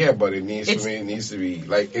 Yeah, but it needs to be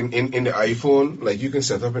like in the iPhone. Like you can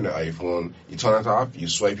set up in the iPhone, you turn it off, you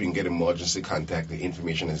swipe, you can get emergency contact. The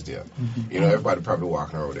information is there. Everybody probably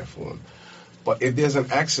walking around with their phone. But if there's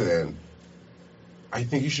an accident, I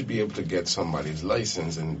think you should be able to get somebody's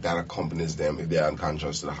license and that accompanies them if they're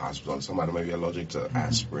unconscious to the hospital. Somebody might be allergic to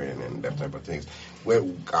aspirin and that type of things.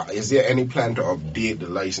 Is there any plan to update the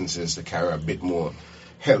licenses to carry a bit more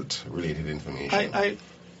health-related information?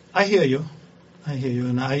 I hear you.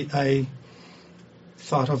 And I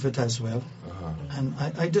thought of it as well. And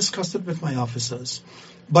I discussed it with my officers.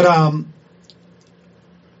 But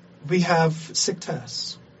we have sick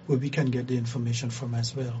tasks where we can get the information from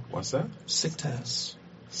as well. What's that? Sick tasks.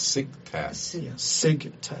 Sick tasks? Yeah,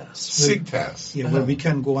 SIG tasks. SIG tasks? Yeah, where we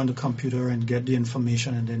can go on the computer and get the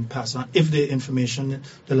information and then pass on. If the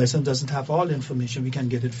license doesn't have all the information, we can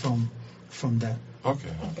get it from that. Okay.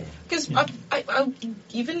 Because I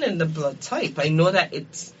even in the blood type, I know that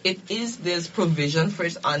there's provision for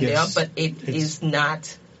it on there, but it is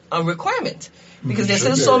not a requirement. Because there's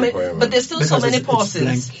still so many, but there's still so many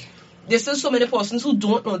persons. There's still so many persons who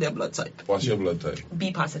don't know their blood type. What's your blood type?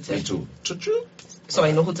 B positive. Me too. Choo-choo. So I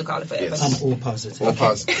know who to call if I ever. I'm O positive. O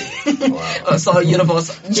positive. Wow. So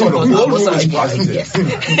universal. So the whole room is positive. Yes.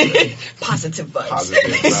 Positive vibes.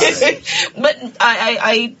 Positive vibes. But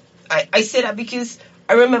I say that because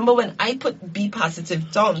I remember when I put B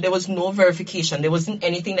positive down, there was no verification. There wasn't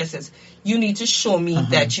anything that says you need to show me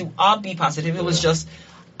that you are B positive. It was just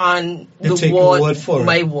on the word for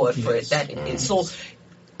my word for it. That it is. So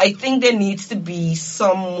I think there needs to be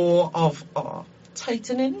some more of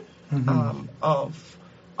tightening of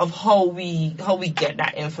how we get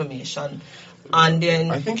that information, and then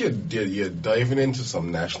I think you're diving into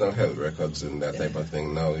some national health records and that type of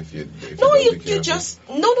thing now. I'm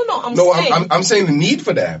saying the need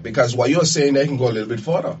for that, because what you're saying they can go a little bit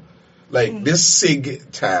further. Like this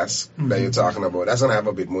SIG task that you're talking about, that's gonna have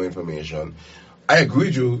a bit more information. I agree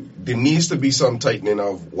with you. There needs to be some tightening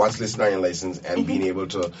of what's listed on your license and being able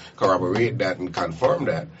to corroborate that and confirm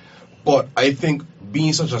that. But I think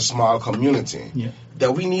being such a small community, Yeah.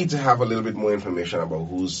 that we need to have a little bit more information about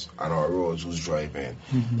who's on our roads, who's driving,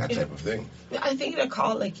 that type of thing. I think they're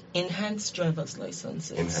called like enhanced driver's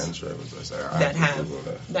licenses. Enhanced driver's license.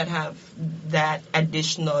 That have that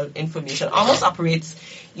additional information. Almost operates.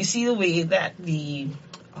 You see the way that the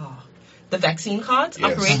vaccine cards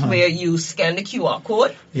Yes. operate, where you scan the QR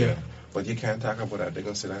code. Yeah. But you can't talk about that. They're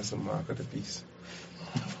going to say that's a mark of the beast.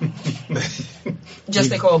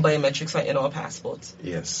 Just like our biometrics are in our passports.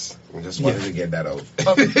 Yes. I just wanted to get that out.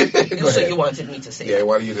 Okay. Go So ahead. you wanted me to say Yeah, I that.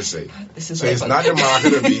 wanted you to say. This is So my it's fun. not the mark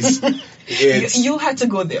of the beast. It's, You had to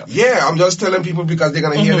go there. yeah, I'm just telling people because they're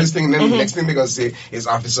going to hear this thing, and then the next thing they're going to say is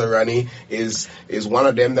Officer Ronnie is one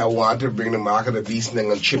of them that want to bring the mark of the beast and they're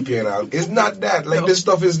going to chip you out. It's not that. Like, No. this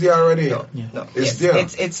stuff is there already. No. It's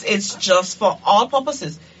Yes, there. It's just for all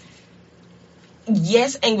purposes.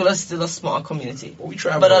 Yes, Anguilla is still a small community. We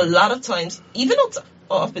travel. But a lot of times, even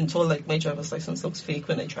though I've been told like my driver's license looks fake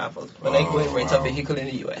when I travel, when I go and rent a vehicle in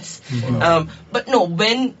the US. But no,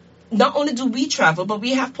 when not only do we travel, but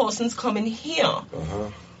we have persons coming here.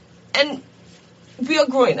 And we are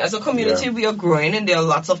growing. As a community, Yeah. we are growing, and there are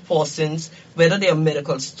lots of persons, whether they are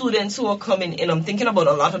medical students who are coming in. I'm thinking about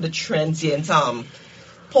a lot of the transient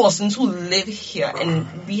persons who live here,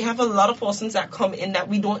 and we have a lot of persons that come in that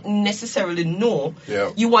we don't necessarily know.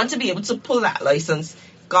 Yeah. You want to be able to pull that license.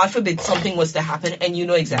 God forbid something was to happen, and you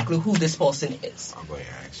know exactly who this person is. I'm going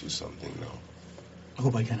to ask you something now. I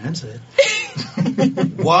hope I can answer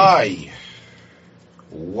it. Why?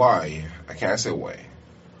 I can't say why.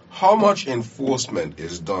 How much enforcement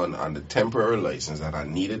is done on the temporary license that are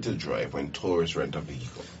needed to drive when tourists rent a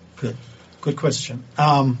vehicle? Good question.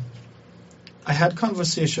 I had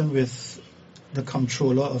conversation with the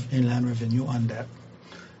comptroller of Inland Revenue on that,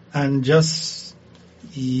 and just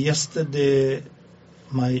yesterday,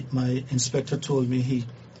 my inspector told me he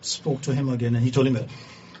spoke to him again, and he told him that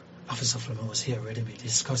Officer Fleming was here already. We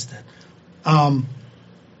discussed that.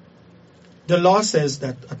 The law says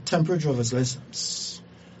that a temporary driver's license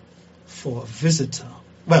for a visitor,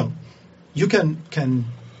 well, you can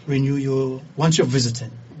renew once you're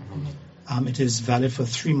visiting. It is valid for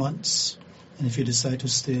 3 months. And if you decide to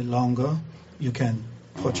stay longer, you can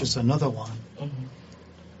purchase another one.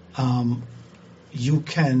 You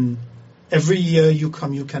can, every year you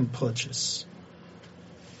come, you can purchase.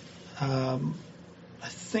 I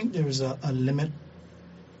think there is a limit.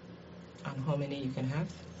 On how many you can have?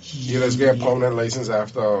 You just get a permanent license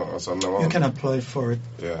after or something. You can apply for it,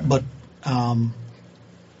 Yeah. but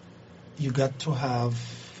you got to have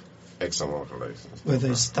X amount of license.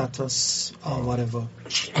 whether it's status or whatever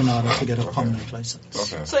in order to get a permanent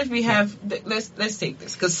license. Okay. So if we have, let's take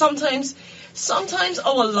this, because sometimes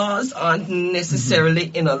our laws aren't necessarily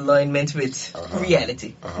in alignment with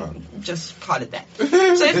reality. Just call it that.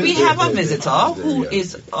 So if we have a visitor who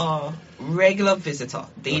is a regular visitor,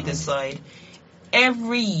 they decide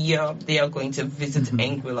every year they are going to visit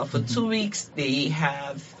Anguilla for 2 weeks. They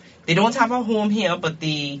don't have a home here, but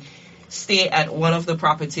they stay at one of the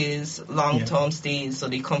properties, long-term stays. So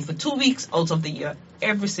they come for 2 weeks out of the year,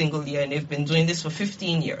 every single year, and they've been doing this for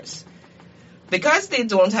 15 years. Because they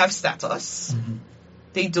don't have status,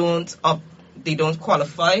 they don't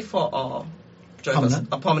qualify for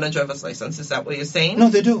a permanent driver's license. Is that what you're saying? No,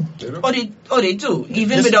 they do. They do,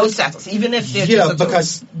 even without status, even if they're Yeah, just a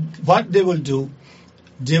because what they will do,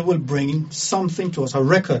 they will bring something to us, a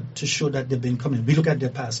record to show that they've been coming. We look at their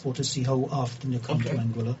passport to see how often they come to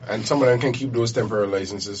Anguilla. And some of them can keep those temporary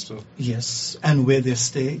licenses too. Yes, and where they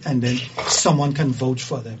stay, and then someone can vouch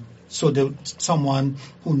for them. So someone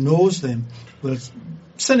who knows them will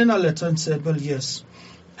send in a letter and say, well, yes.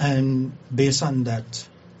 And based on that,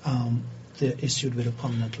 they're issued with a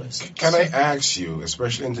permanent license. Can I ask you,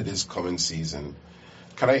 especially into this coming season,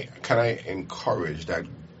 can I encourage that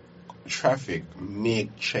traffic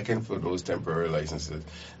make checking for those temporary licenses?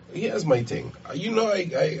 Here's my thing. You know,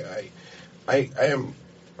 I am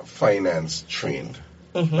finance trained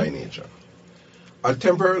by nature. A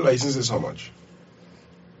temporary license is how much?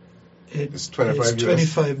 It's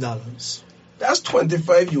 $25. That's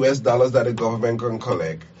 $25 that the government can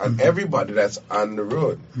collect on everybody that's on the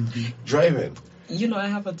road driving. You know, I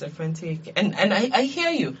have a different take, and I hear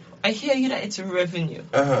you. I hear you that it's revenue.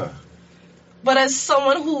 But as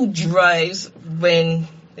someone who drives when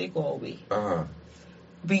they go away,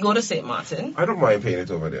 we go to St. Martin. I don't mind paying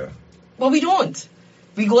it over there. But we don't.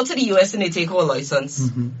 We go to the US and they take our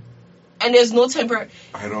license, and there's no temporary.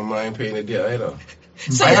 I don't mind paying it there either.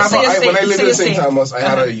 So When I lived in St. saying- Thomas, I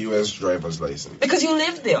had a U.S. driver's license. Because you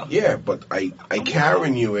live there. Yeah, but I can't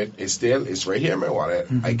renew it. It's right here in my wallet.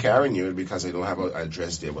 I can't renew it because I don't have an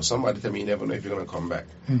address there. But somebody tell me you never know if you're going to come back.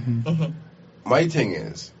 my thing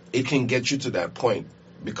is, it can get you to that point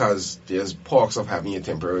because there's perks of having a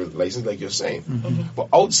temporary license, like you're saying. But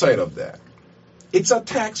outside of that, it's a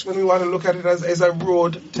tax when we want to look at it as a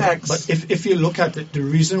road tax. But if you look at it, the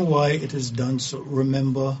reason why it is done so,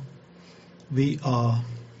 remember, we are,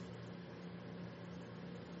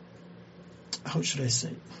 how should I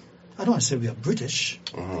say? I don't want to say we are British.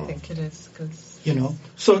 I think it is, because... You know,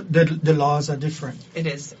 so the laws are different. It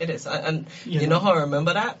is. And you know how I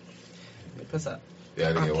remember that? Because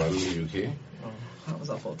Yeah, they one in the UK. I was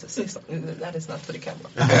about to say something that is not for the camera.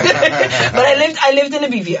 But I lived in a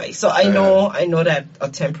BVI, so I know that a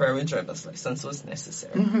temporary driver's license was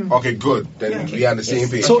necessary. Okay, good. Then we are on the same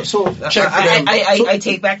page. So check for them. I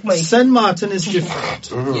take back my... St. Martin is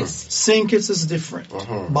different. Yes. St. Kitts is different.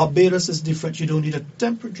 Barbados is different. You don't need a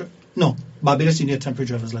temporary... No, Barbados you need a temporary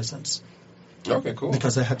driver's license. Okay, cool.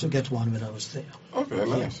 Because I had to get one when I was there. Okay,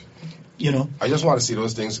 nice. You know? I just want to see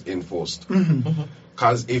those things enforced.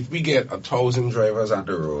 Because if we get 1,000 drivers on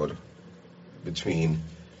the road between,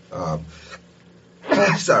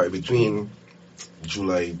 between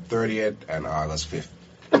July 30th and August 5th,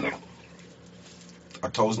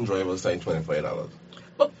 1,000 drivers times $25.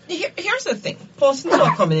 But here's the thing. Persons who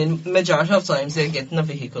are coming in, majority of times they're getting a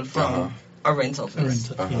vehicle from a rental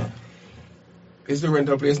place. Is the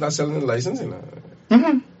rental place not selling the license?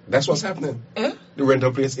 That's what's happening. The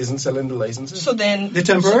rental place isn't selling the licenses. So then... The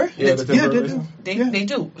temporary? Yeah, the temporary. They do. They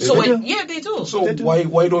do. So they do.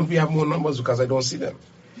 why don't we have more numbers? Because I don't see them.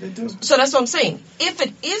 They do. So that's what I'm saying. If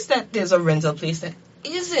it is that there's a rental place that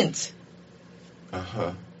isn't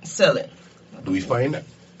selling, do we find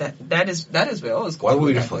that? That is where I was going. Why would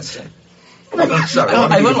with we that find question. Sorry,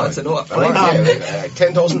 I wouldn't want to know.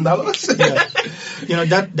 $10,000? Yeah. You know,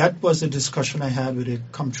 that was a discussion I had with a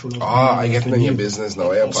comptroller. I get in your business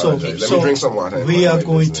now. I apologize. Let me drink some water. We are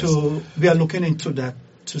looking into that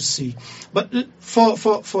to see. But for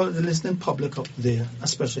the listening public up there,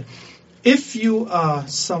 especially, if you are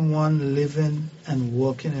someone living and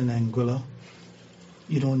working in Anguilla,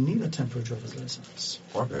 you don't need a temporary driver's license.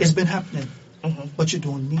 Okay. It's been happening, but you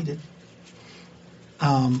don't need it.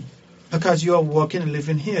 Because you are working and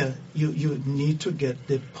living here, you need to get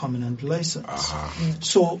the permanent license.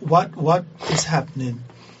 So what is happening?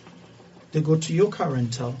 They go to your car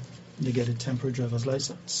rental, they get a temporary driver's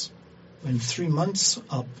license. When 3 months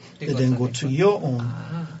up, they then go to your own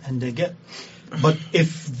and they get. But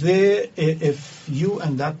if you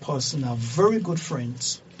and that person are very good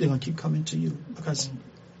friends, they're gonna keep coming to you because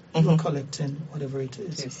you're collecting whatever it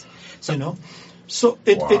is. Yes. So, you know, so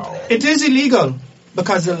it is illegal.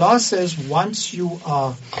 Because the law says once you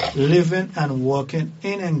are living and working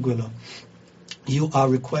in Anguilla, you are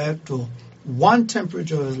required to one temporary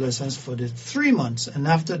driver's license for the 3 months, and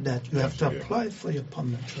after that you have to apply for your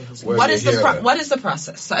permanent driver's license. What is the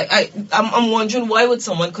process? I'm wondering, why would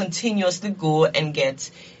someone continuously go and get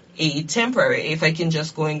a temporary if I can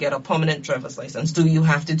just go and get a permanent driver's license? Do you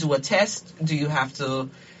have to do a test? Do you have to?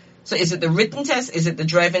 So is it the written test? Is it the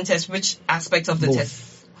driving test? Which aspect of the test?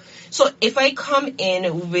 So if I come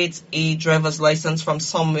in with a driver's license from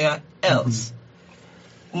somewhere else,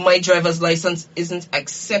 my driver's license isn't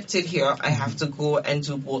accepted here. I have to go and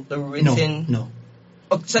do both the written. No.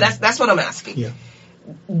 Okay, so that's what I'm asking. Yeah.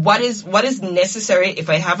 What is necessary if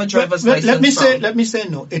I have a driver's license? Let me say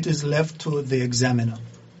no. It is left to the examiner.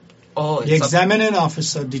 Oh, the examining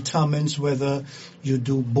officer determines whether you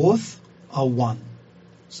do both or one.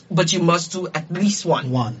 But you must do at least one.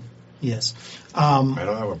 One. Yes. I don't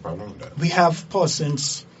have a problem with that. We have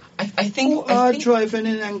persons I think who are driving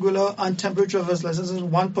in Anguilla on temporary driver's licenses.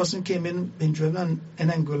 One person came been driving in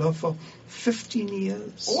Anguilla for 15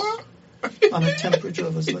 years. What? On a temporary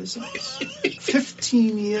driver's license.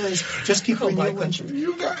 15 years. Just keep renewing.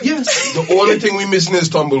 You guys. Yes. The only thing we missing is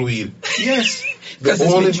tumbleweed. Yes. We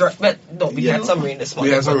had some rain this morning.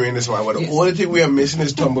 We had some rain this morning, but the only thing we are missing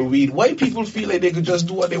is tumbleweed. Why people feel like they could just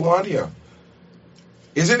do what they want here?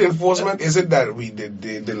 Is it enforcement? Is it that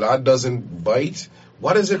the law doesn't bite?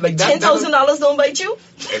 What is it like that? $10,000 don't bite you?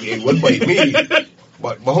 It would bite me.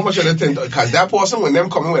 But how much are the 10,000? Because that person, when them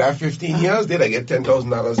coming with that 15 years, they get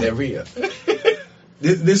 $10,000 every year.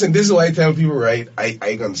 Listen, this is why I tell people, right?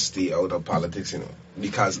 I gonna stay out of politics, you know,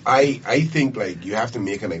 because I think like you have to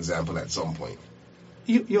make an example at some point.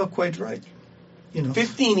 You're quite right. You know,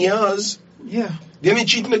 15 years. Yeah. Then you're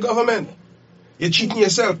cheating the government. You're cheating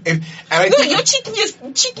yourself. You're cheating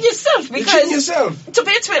yourself because you're cheating yourself. To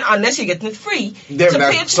pay 20, unless you're getting it free.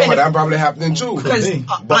 Some of that probably happening too.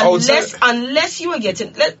 Because unless you are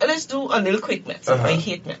getting, let's do a little quick math. I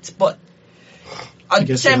hate math, but a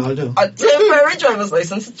temporary driver's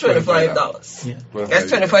license is $25. Yeah. That's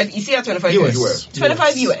 25 EC or 25 US.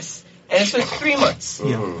 25 US. and it's for 3 months.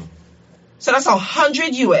 Mhm. So that's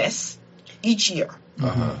 $100 US each year.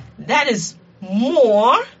 Uh-huh. That is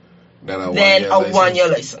more Than a than a 1 year 1 year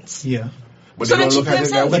license. Yeah. But So they don't they look cheat at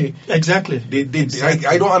it that themselves. way. Exactly.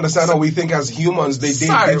 I don't understand how we think as humans. They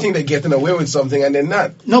Sorry. think they're getting away with something and they're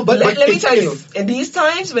not. No, but Let me if- tell you, if- in these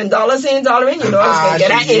times when dollars in, dollar in, you know I was going to get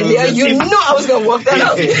that she in there. uses- You know I was going to work that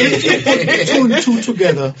out. two and two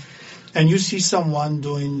together, and you see someone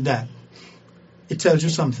doing that, it tells you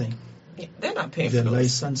something. They're not paying for Their those.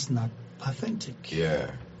 license not authentic,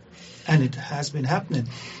 Yeah. and it has been happening.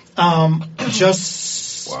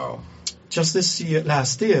 Just Wow.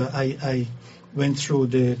 last year, I went through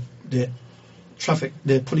the traffic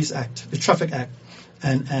act,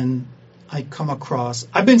 and I come across.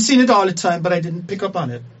 I've been seeing it all the time, but I didn't pick up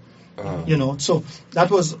on it. Uh-huh. So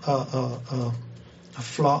that was a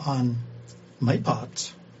flaw on my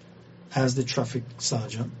part as the traffic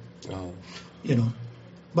sergeant. Uh-huh.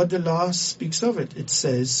 But the law speaks of it. It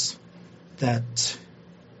says that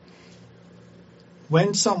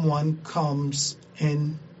when someone comes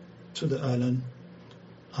in to the island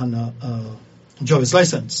on a driver's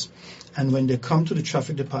license, and when they come to the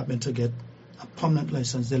traffic department to get a permanent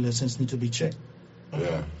license, their license need to be checked.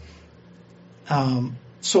 Yeah.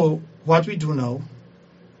 So what we do now,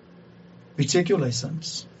 we take your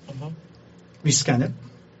license, we scan it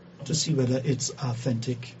to see whether it's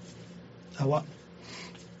authentic. What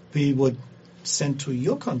we would send to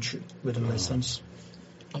your country where the license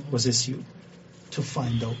was issued to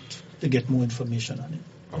find out, to get more information on it.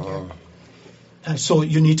 And so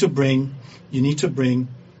you need to bring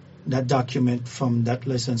that document from that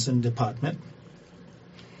licensing department,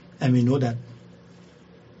 and we know that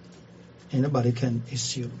anybody can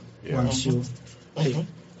issue once you pay,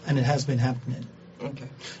 and it has been happening. Okay.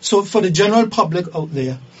 So for the general public out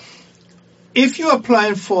there, if you're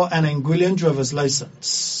applying for an Anguillan driver's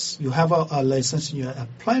license, you have a license and you're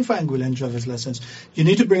applying for an Anguillan driver's license, you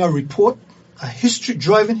need to bring a report,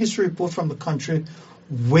 driving history report from the country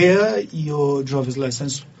where your driver's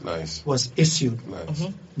license was issued. Nice.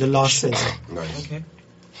 The law says it. Nice. Okay.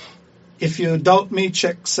 If you doubt me,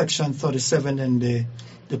 check Section 37 in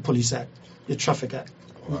the Police Act, the Traffic Act,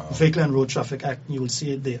 Vehicle and Road Traffic Act, you will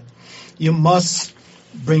see it there. You must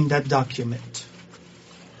bring that document,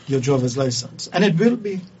 your driver's license, and it will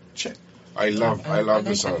be checked. I love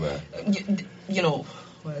the sound of that.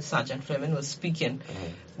 While Sergeant Fleming was speaking,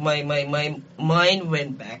 my mind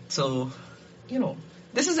went back to,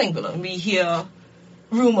 this is Anguilla. We hear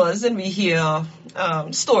rumors and we hear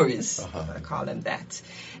stories. I call them that.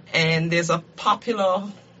 And there's a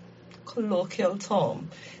popular colloquial term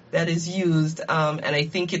that is used, and I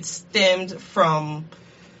think it stemmed from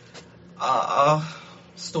a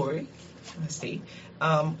story, let's see,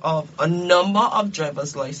 of a number of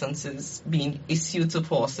driver's licenses being issued to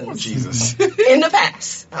persons. Oh, Jesus. In the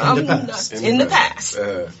past. In the past.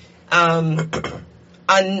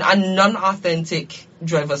 And non-authentic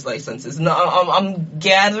driver's licenses. Now, I'm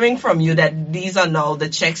gathering from you that these are now the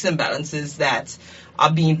checks and balances that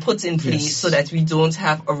are being put in place so that we don't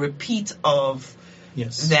have a repeat of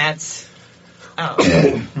that.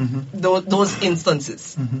 Those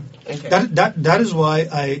instances. Okay. That is why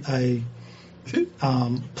I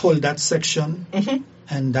pulled that section,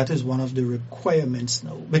 and that is one of the requirements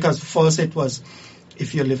now. Because first it was,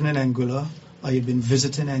 if you're living in Anguilla or you've been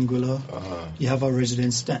visiting Anguilla, you have a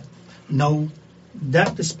residence stamp. Now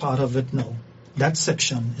that is part of it now. That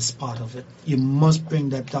section is part of it. You must bring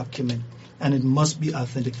that document, and it must be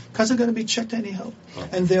authentic, because they're going to be checked anyhow.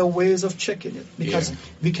 And there are ways of checking it, because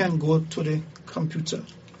we can go to the computer.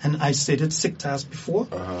 And I stated sick task before,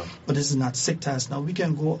 but this is not sick task now. We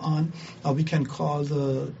can go on, or we can call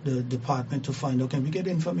the department to find out. Can we get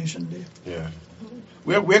information there? Yeah.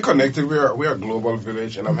 We're connected. We're a global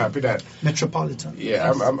village, and I'm happy that metropolitan.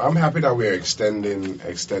 Yeah, I'm happy that we're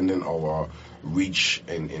extending our reach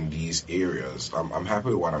in these areas. I'm happy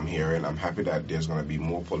with what I'm hearing. I'm happy that there's going to be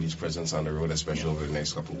more police presence on the road, especially over the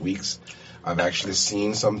next couple of weeks. I've actually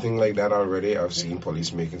seen something like that already. I've seen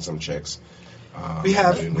police making some checks. We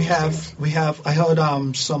have. I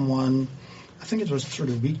heard someone, I think it was through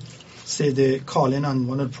the week, say they call in on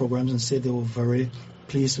one of the programs and say they were very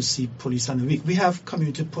pleased to see police on the week. We have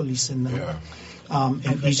community policing now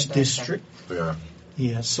in each district. Yeah.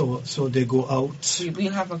 Yeah, so they go out.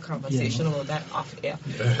 We'll have a conversation about that off air.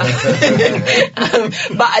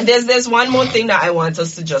 But there's one more thing that I want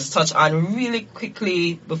us to just touch on really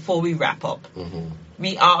quickly before we wrap up.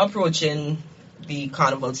 We are approaching the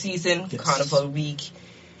carnival season, carnival week.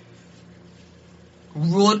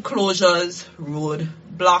 Road closures, road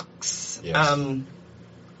blocks,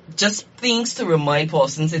 just things to remind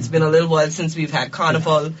persons. It's been a little while since we've had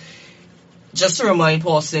carnival. just to remind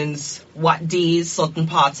persons what days certain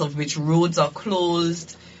parts of which roads are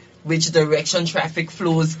closed, which direction traffic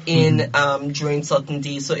flows in during certain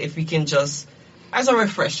days. So if we can just, as a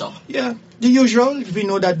refresher. Yeah, the usual. We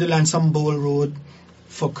know that the Lansam Bowl Road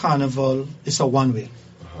for Carnival is a one-way.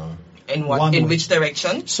 In what? One in way. which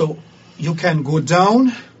direction? So you can go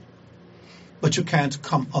down, but you can't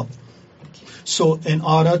come up. So in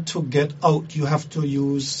order to get out, you have to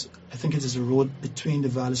use, I think it is a road between the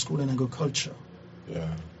Valley School and Agriculture.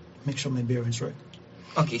 Yeah. Make sure my bearings right.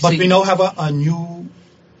 Okay. But so we now have a new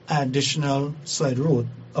additional side road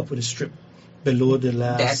up with a strip below the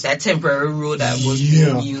last. that temporary road that was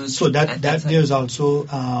Yeah. being used. So that at time. there's also,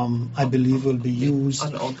 I believe, will be used.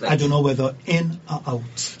 An outlet. I don't know whether in or out.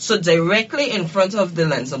 So directly in front of the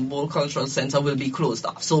Lansam Bowl Cultural Center will be closed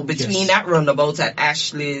off. So between Yes. that roundabout at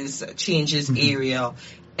Ashley's Changes area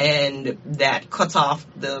and that cut off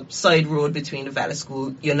the side road between the Valley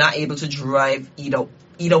School, you're not able to drive either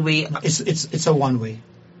way. It's a one way.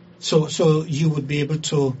 So you would be able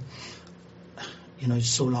to, it's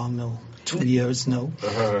so long now, 2 years now.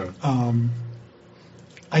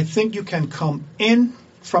 I think you can come in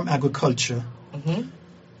from Agriculture,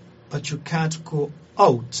 but you can't go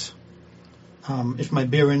out, if my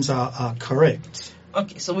bearings are correct.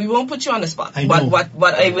 Okay, so we won't put you on the spot. I But know.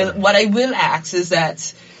 what I will ask is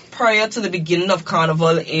that prior to the beginning of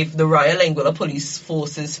Carnival, if the Royal Anguilla Police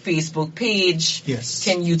Force's Facebook page Yes.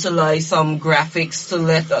 can utilize some graphics to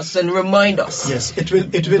let us and remind us. Yes, it will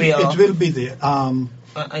be there.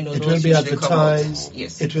 I know It those will be usually come out. advertised.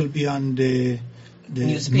 Yes. It will be on the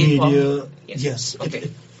Newspaper. media. Yes. Yes.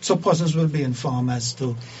 Okay. So persons will be informed as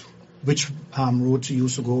to which road to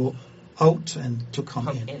use to go out and to come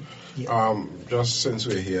in. Just since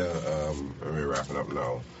we're here, and we're wrapping up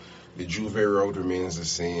now, the Juve road remains the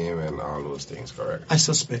same and all those things, correct? I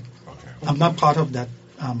suspect. Okay. I'm not part of that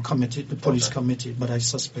committee, the police committee, but I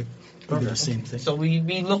suspect it will be the same thing. So we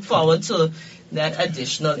look forward to that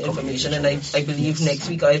additional information, and I believe next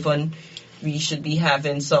week, Ivan, we should be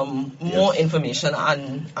having some more information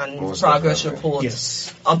on Most progress definitely. reports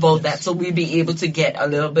Yes. about that, so we'll be able to get a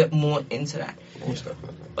little bit more into that. Most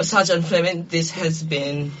definitely. But Sergeant Fleming, this has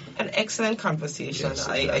been an excellent conversation. Yes,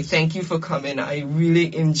 it I has. thank you for coming. I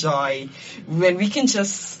really enjoy when we can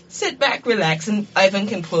just sit back, relax, and Ivan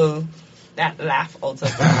can pull that laugh out of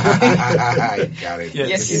him. I got it.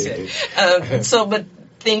 Yes, you did. But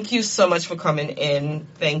thank you so much for coming in.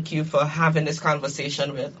 Thank you for having this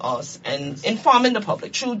conversation with us and informing the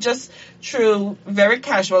public through very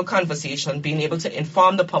casual conversation, being able to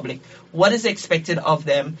inform the public what is expected of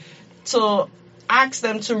them, to ask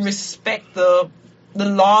them to respect the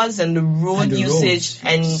laws and the road And the usage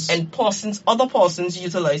roads, yes. and other persons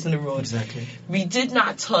utilizing the road. Exactly. We did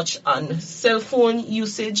not touch on cell phone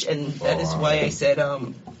usage, and that is why I said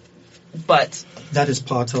but That is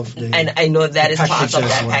part of the and I know that is part package of as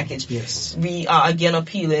that well. package. Yes. We are again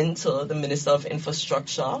appealing to the Minister of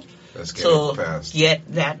Infrastructure Let's get to it passed.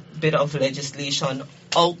 get that bit of legislation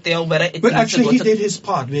out there, whether it Well, needs actually, to he go to... did his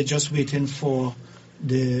part. We're just waiting for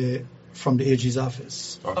from the AG's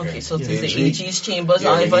office. Okay, so Yeah. there's the AG's chambers,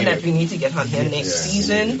 Yeah, we Ivan, need that it. we need to get on here next Yeah, we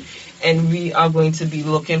season, need and we are going to be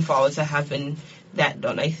looking forward to having that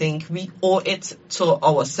done. I think we owe it to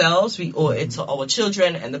ourselves, we owe it to our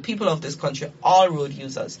children and the people of this country, all road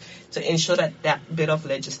users, to ensure that that bit of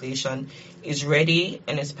legislation is ready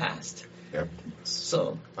and is passed. Yep.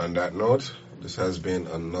 So, On that note, this has been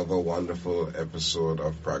another wonderful episode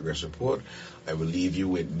of Progress Report. I will leave you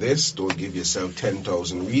with this. Don't give yourself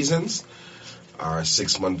 10,000 reasons. Our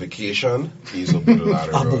 6-month vacation. Please open the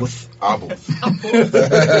ladder. Both. Both. All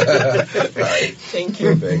right. thank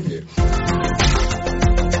you. Thank you.